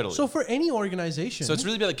wouldn't. Totally. So for any organization... So it's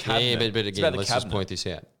really about the cabinet. Yeah, but again, let's just point this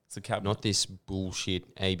out. It's the cabinet. Not this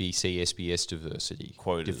bullshit ABC, SBS diversity.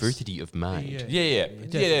 Quotas. Diversity of mind. Yeah.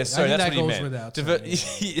 Sorry, that's what he meant. Without,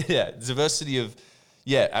 diversity of...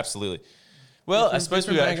 Yeah, absolutely. Well, I suppose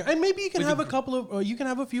we got... And maybe you can have a couple of... you can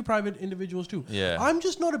have a few private individuals too. Yeah. I'm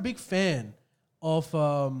just not a big fan of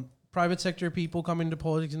private sector people coming into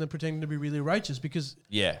politics and then pretending to be really righteous because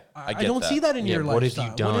I don't see that in your lifestyle.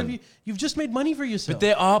 What have you done? You've just made money for yourself. But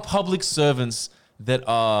there are public servants that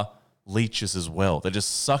are leeches as well. They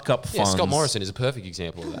just suck up funds. Yeah, Scott Morrison is a perfect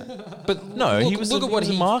example of that. But no, he was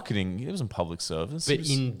in marketing. He was in public service. But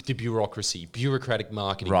in the bureaucracy, bureaucratic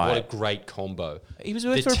marketing, what a great combo. He was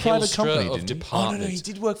working for a private company, didn't he? Departments. Oh, no, he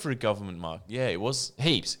did work for a government market. Yeah, it was...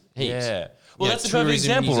 Heaps. Yeah. Well, that's a perfect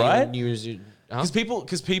example, right?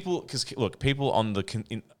 Because people on the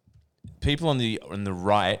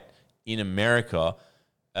right in America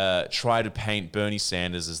try to paint Bernie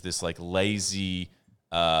Sanders as this like lazy,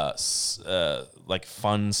 like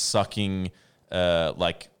fun sucking,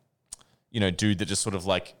 dude that just sort of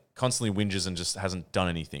like constantly whinges and just hasn't done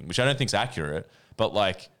anything, which I don't think is accurate. But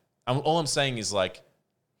like, all I'm saying is like,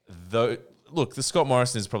 look, the Scott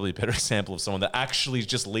Morrison is probably a better example of someone that actually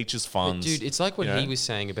just leeches funds. But dude, it's like what he was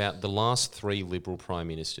saying about the last 3 Liberal prime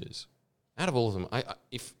ministers. Out of all of them,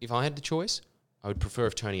 if I had the choice, I would prefer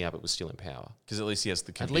if Tony Abbott was still in power. Because at least he has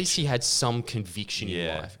the conviction. At least he had some conviction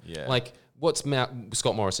in life. Yeah. Like, what's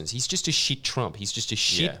Scott Morrison's? He's just a shit Trump. He's just a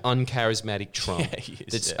shit, uncharismatic Trump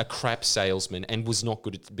that's a crap salesman and was not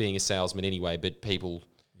good at being a salesman anyway, but people...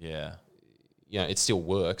 Yeah. It still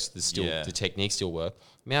works. The techniques still work.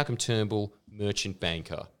 Malcolm Turnbull, merchant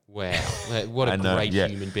banker. Wow. What a great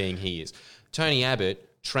human being he is. Tony Abbott,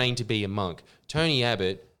 trained to be a monk. Tony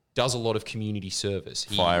Abbott does a lot of community service.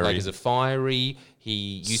 He Fiery. like is a fiery.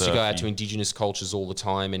 He used to go out to Surfy. Indigenous cultures all the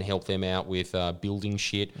time and help them out with building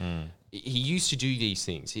shit. He used to do these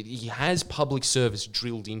things. He has public service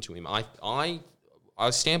drilled into him. I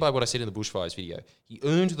stand by what I said in the bushfires video. He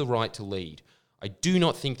earned the right to lead. I do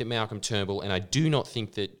not think that Malcolm Turnbull and I do not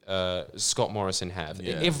think that Scott Morrison have.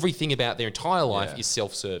 Yeah. Everything about their entire life Yeah. is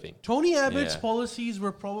self-serving. Tony Abbott's Yeah. policies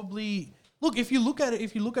were probably look. If you look at it,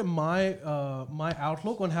 if you look at my my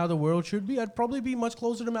outlook on how the world should be, I'd probably be much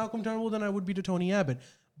closer to Malcolm Turnbull than I would be to Tony Abbott.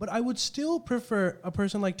 But I would still prefer a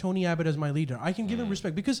person like Tony Abbott as my leader. I can give him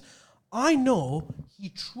respect because I know he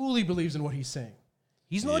truly believes in what he's saying.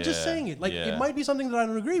 He's not just Yeah, saying it. Like yeah. it might be something that I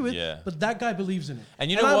don't agree with, Yeah. but that guy believes in it.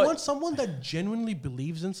 And you know I what? want someone that genuinely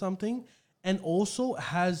believes in something and also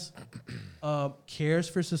has cares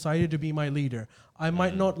for society to be my leader. I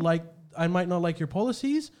might not like your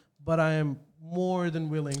policies, but I am more than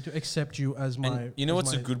willing to accept you as my. And you know as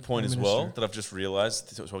what's a my good point as Prime well Minister. that I've just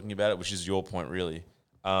realized talking about it, which is your point really.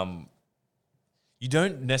 You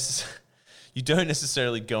don't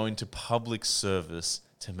necessarily go into public service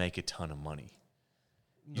to make a ton of money.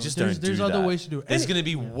 You just there's don't do other that. ways to do it. There's And going to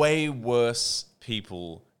be way worse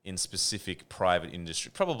people in specific private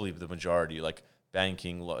industry, probably the majority, like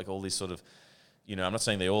banking, like all these sort of, I'm not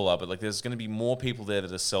saying they all are, but like there's going to be more people there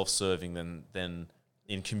that are self-serving than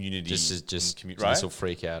in community. Just right? this will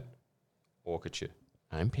freak out Orchard.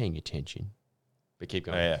 I'm paying attention. But keep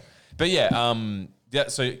going. Oh, yeah. But yeah,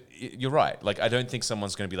 so you're right. Like, I don't think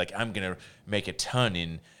someone's going to be like, I'm going to make a ton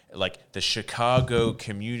in like the Chicago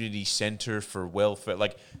Community Center for Welfare.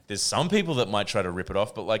 Like, there's some people that might try to rip it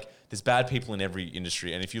off, but like, there's bad people in every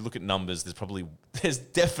industry. And if you look at numbers, there's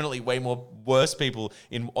definitely way more worse people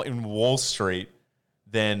in Wall Street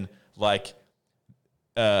than like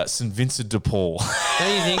St. Vincent de Paul.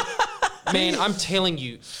 Don't you think? Man, I'm telling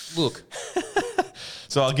you, look,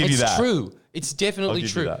 So I'll give you that. it's true. It's definitely I'll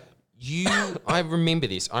give you true. that. I remember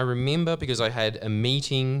this. I remember because I had a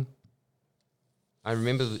meeting. I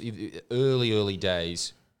remember the early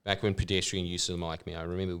days back when Pedestrian used to like me. I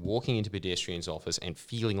remember walking into Pedestrian's office and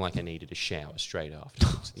feeling like I needed a shower straight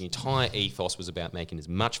afterwards. The entire ethos was about making as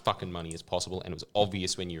much fucking money as possible, and it was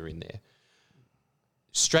obvious when you were in there.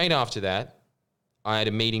 Straight after that, I had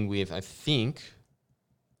a meeting with, I think,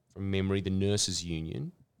 from memory, the Nurses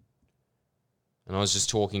Union. And I was just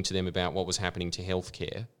talking to them about what was happening to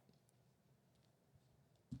healthcare.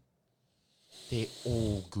 They're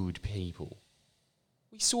all good people.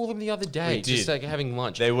 We saw them the other day, We just did. like having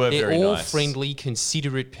lunch. They were They're very all nice. friendly,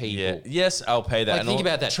 considerate people. Yeah. Yes, I'll pay that. Like, And think all-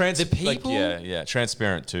 about that. The people- yeah,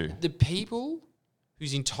 transparent too. The people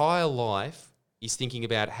whose entire life is thinking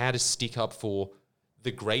about how to stick up for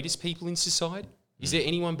the greatest people in society. Is there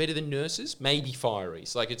anyone better than nurses? Maybe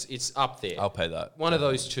fireys. Like it's up there. I'll pay that. One of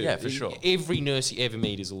those two. Yeah, for sure. Every nurse you ever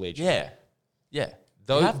meet is a legend. Yeah. You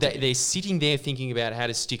Those, have to be. they're sitting there thinking about how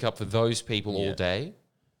to stick up for those people all Yeah. day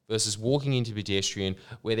versus walking into Pedestrian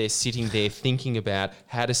where they're sitting there thinking about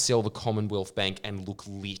how to sell the Commonwealth Bank and look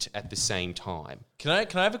lit at the same time. Can I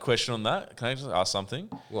have a question on that? Can I just ask something?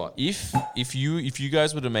 What? If you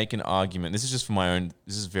guys were to make an argument, this is just for my own.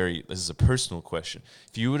 This is a personal question.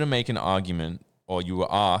 If you were to make an argument, or you were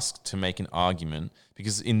asked to make an argument,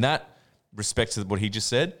 because in that respect to what he just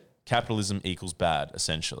said, capitalism equals bad.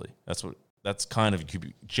 Essentially, that's kind of, you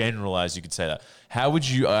could generalize. You could say that. How would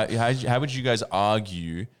you guys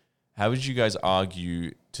argue? How would you guys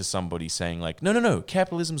argue to somebody saying like, no,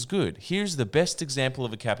 capitalism's good. Here's the best example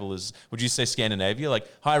of a capitalism. Would you say Scandinavia, like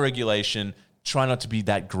high regulation, try not to be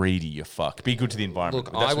that greedy, you fuck. Be good to the environment.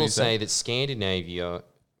 Look, That's I what will you say that Scandinavia,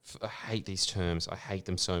 I hate these terms. I hate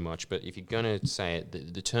them so much. But if you're going to say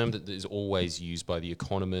it, the term that is always used by The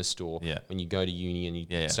Economist or Yeah. when you go to uni and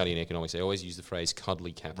you study in economics, they always use the phrase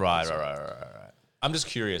cuddly capitalism. Right. I'm just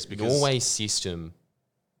curious because Norway's system,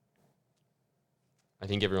 I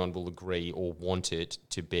think everyone will agree or want it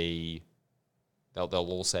to be, they'll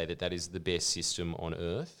all say that is the best system on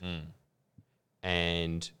earth.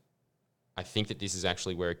 And I think that this is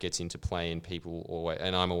actually where it gets into play, and people always,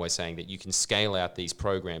 and I'm always saying that you can scale out these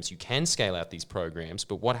programs. You can scale out these programs,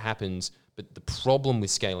 but what happens, but the problem with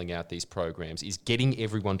scaling out these programs is getting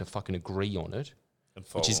everyone to fucking agree on it,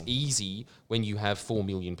 which is easy when you have 4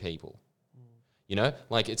 million people. You know,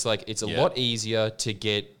 it's a lot easier to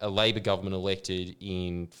get a Labor government elected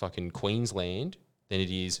in fucking Queensland than it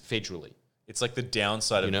is federally. it's like the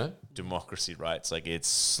downside of know? democracy, right? It's like it's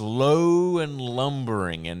slow and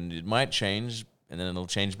lumbering, and it might change, and then it'll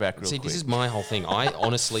change back real See, quick. this is my whole thing. I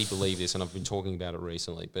honestly believe this, and I've been talking about it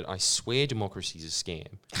recently, but I swear democracy is a scam.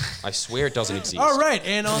 I swear it doesn't exist. All right,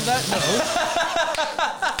 and on that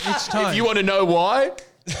note, it's time. If you want to know why,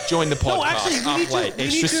 Join the podcast. actually, we up need to- late. we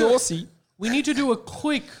need Extra to- saucy. We need to do a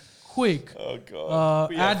quick Oh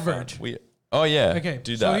god. advert. Oh yeah. Okay,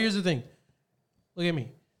 Do so that. here's the thing. Look at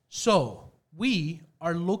me. So we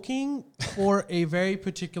are looking for a very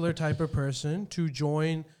particular type of person to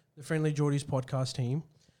join the Friendlyjordies podcast team.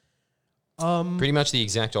 Pretty much the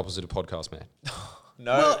exact opposite of podcast, man.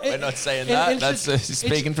 No, Well, we're it- not saying and- that. and That's it's-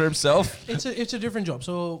 speaking for himself. It's a different job.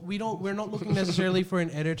 So we're not looking necessarily for an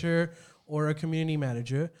editor or a community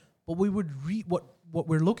manager, but we would what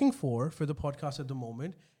we're looking for the podcast at the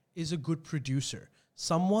moment is a good producer.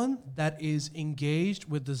 Someone that is engaged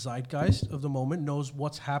with the zeitgeist of the moment, knows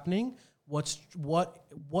what's happening, what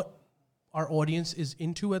our audience is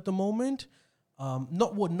into at the moment.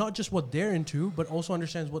 Not just what they're into, but also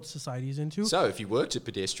understands what society is into. So if you worked at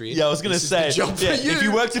Pedestrian, Yeah, I was gonna this is the say. job for Yeah, you. if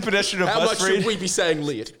you worked at pedestrian or How bus much should read, we be saying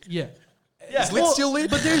lit? Yeah. Is lit still lit?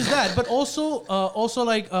 But there's that. But also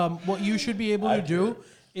what you should be able to do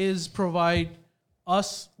is provide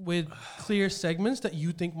us with clear segments that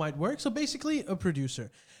you think might work. So basically, a producer.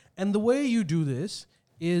 And the way you do this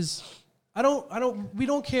is, we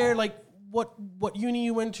don't care like what uni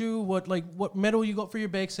you went to, what medal you got for your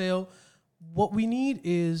bake sale. What we need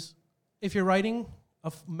is, if you're writing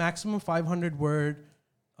a maximum 500 word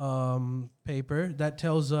paper that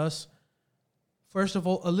tells us, first of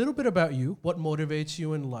all, a little bit about you, what motivates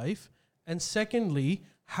you in life, and secondly,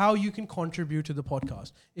 how you can contribute to the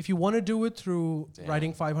podcast. If you want to do it through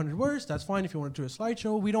writing 500 words, that's fine. If you want to do a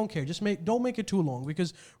slideshow, we don't care. Just don't make it too long,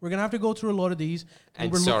 because we're going to have to go through a lot of these. And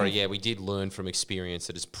we're looking we did learn from experience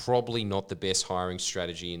that it's probably not the best hiring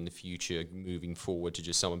strategy in the future moving forward to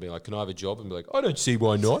just someone being like, can I have a job? And be like, I don't see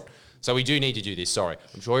why not. So we do need to do this. Sorry.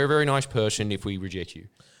 I'm sure you're a very nice person if we reject you.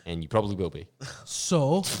 And you probably will be.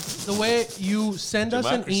 So the way you send us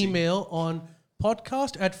an Democracy. email on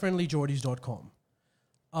podcast@friendlyjordies.com.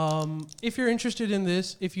 If you're interested in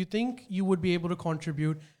this, if you think you would be able to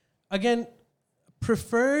contribute, again,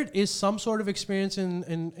 preferred is some sort of experience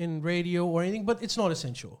in radio or anything, but it's not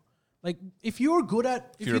essential. Like if you're good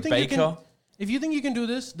at, if you're you a think you can, baker. if you think you can do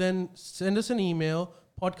this, then send us an email,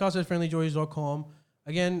 podcast@friendlyjordies.com.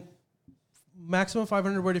 Again, maximum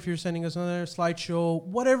 500 word if you're sending us another slideshow,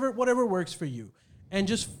 whatever works for you. And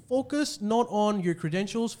just focus not on your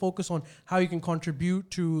credentials, focus on how you can contribute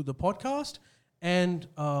to the podcast, and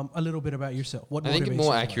a little bit about yourself. What I think a motivates more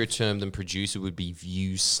you in accurate life. term than producer would be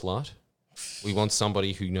view slut. We want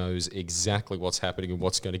somebody who knows exactly what's happening and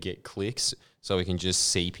what's going to get clicks, so we can just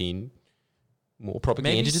seep in more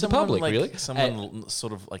propaganda to the public. like, really, someone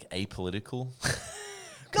sort of like apolitical.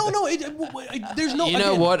 No, there's no. You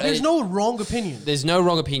know what? There's no wrong opinion. There's no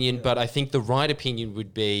wrong opinion, but I think the right opinion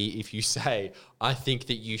would be if you say, I think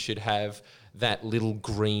that you should have that little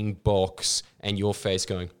green box and your face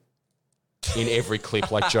going in every clip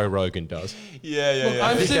like Joe Rogan does. Yeah.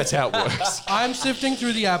 I'm I think that's how it works. I'm sifting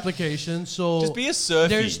through the application, so Just be a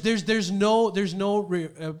surfy. There's no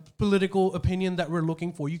political opinion that we're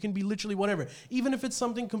looking for. You can be literally whatever, even if it's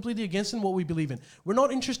something completely against in what we believe in. We're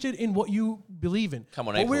not interested in what you believe in. Come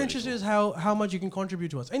on, what we're apolitical. interested is how much you can contribute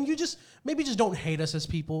to us, and you just don't hate us as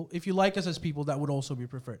people. If you like us as people, that would also be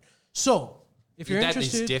preferred. So if you're That is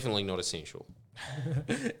interested, definitely not essential.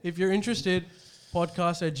 if you're interested,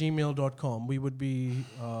 podcast@gmail.com. We would be,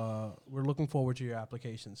 we're looking forward to your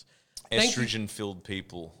applications. Thank you. Estrogen-filled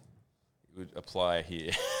people would apply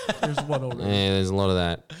here. There's one over. Yeah, there's a lot of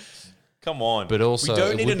that. Come on. But also, we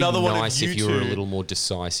don't it need would another be one nice of you if you were a two. little more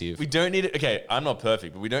decisive. We don't need it. Okay, I'm not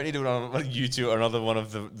perfect, but we don't need another one of you two or another one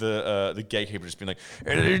of the gatekeepers just being like,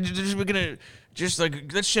 we're gonna just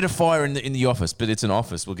like let's set a fire in the office, but it's an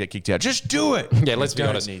office. We'll get kicked out. Just do it. Yeah, let's be don't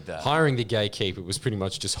honest. need that. Hiring the gatekeeper was pretty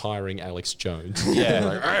much just hiring Alex Jones. Yeah.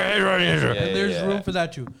 And there's room for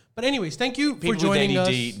that too. But anyways, thank you People for joining with us.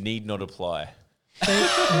 ADD need not apply.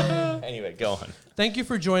 Anyway, go on. Thank you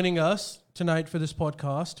for joining us tonight for this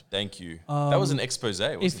podcast. Thank you. That was an expose,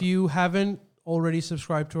 wasn't If you haven't already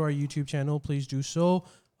subscribed to our YouTube channel, please do so.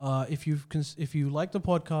 If you like the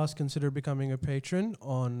podcast, consider becoming a patron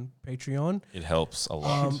on Patreon. it helps a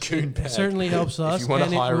lot. It certainly helps us. If you want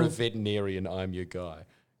and to it hire will- a veterinarian, I'm your guy.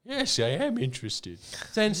 Yes, I am interested.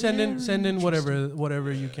 Send in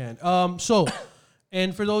whatever you can.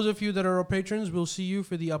 And for those of you that are our patrons, we'll see you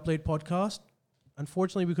for the Up Late podcast.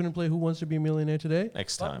 Unfortunately, we couldn't play Who Wants to Be a Millionaire today.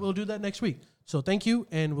 Next but time. we'll do that next week. So thank you,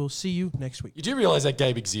 and we'll see you next week. You do realize that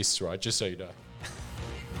game exists, right? Just so you know.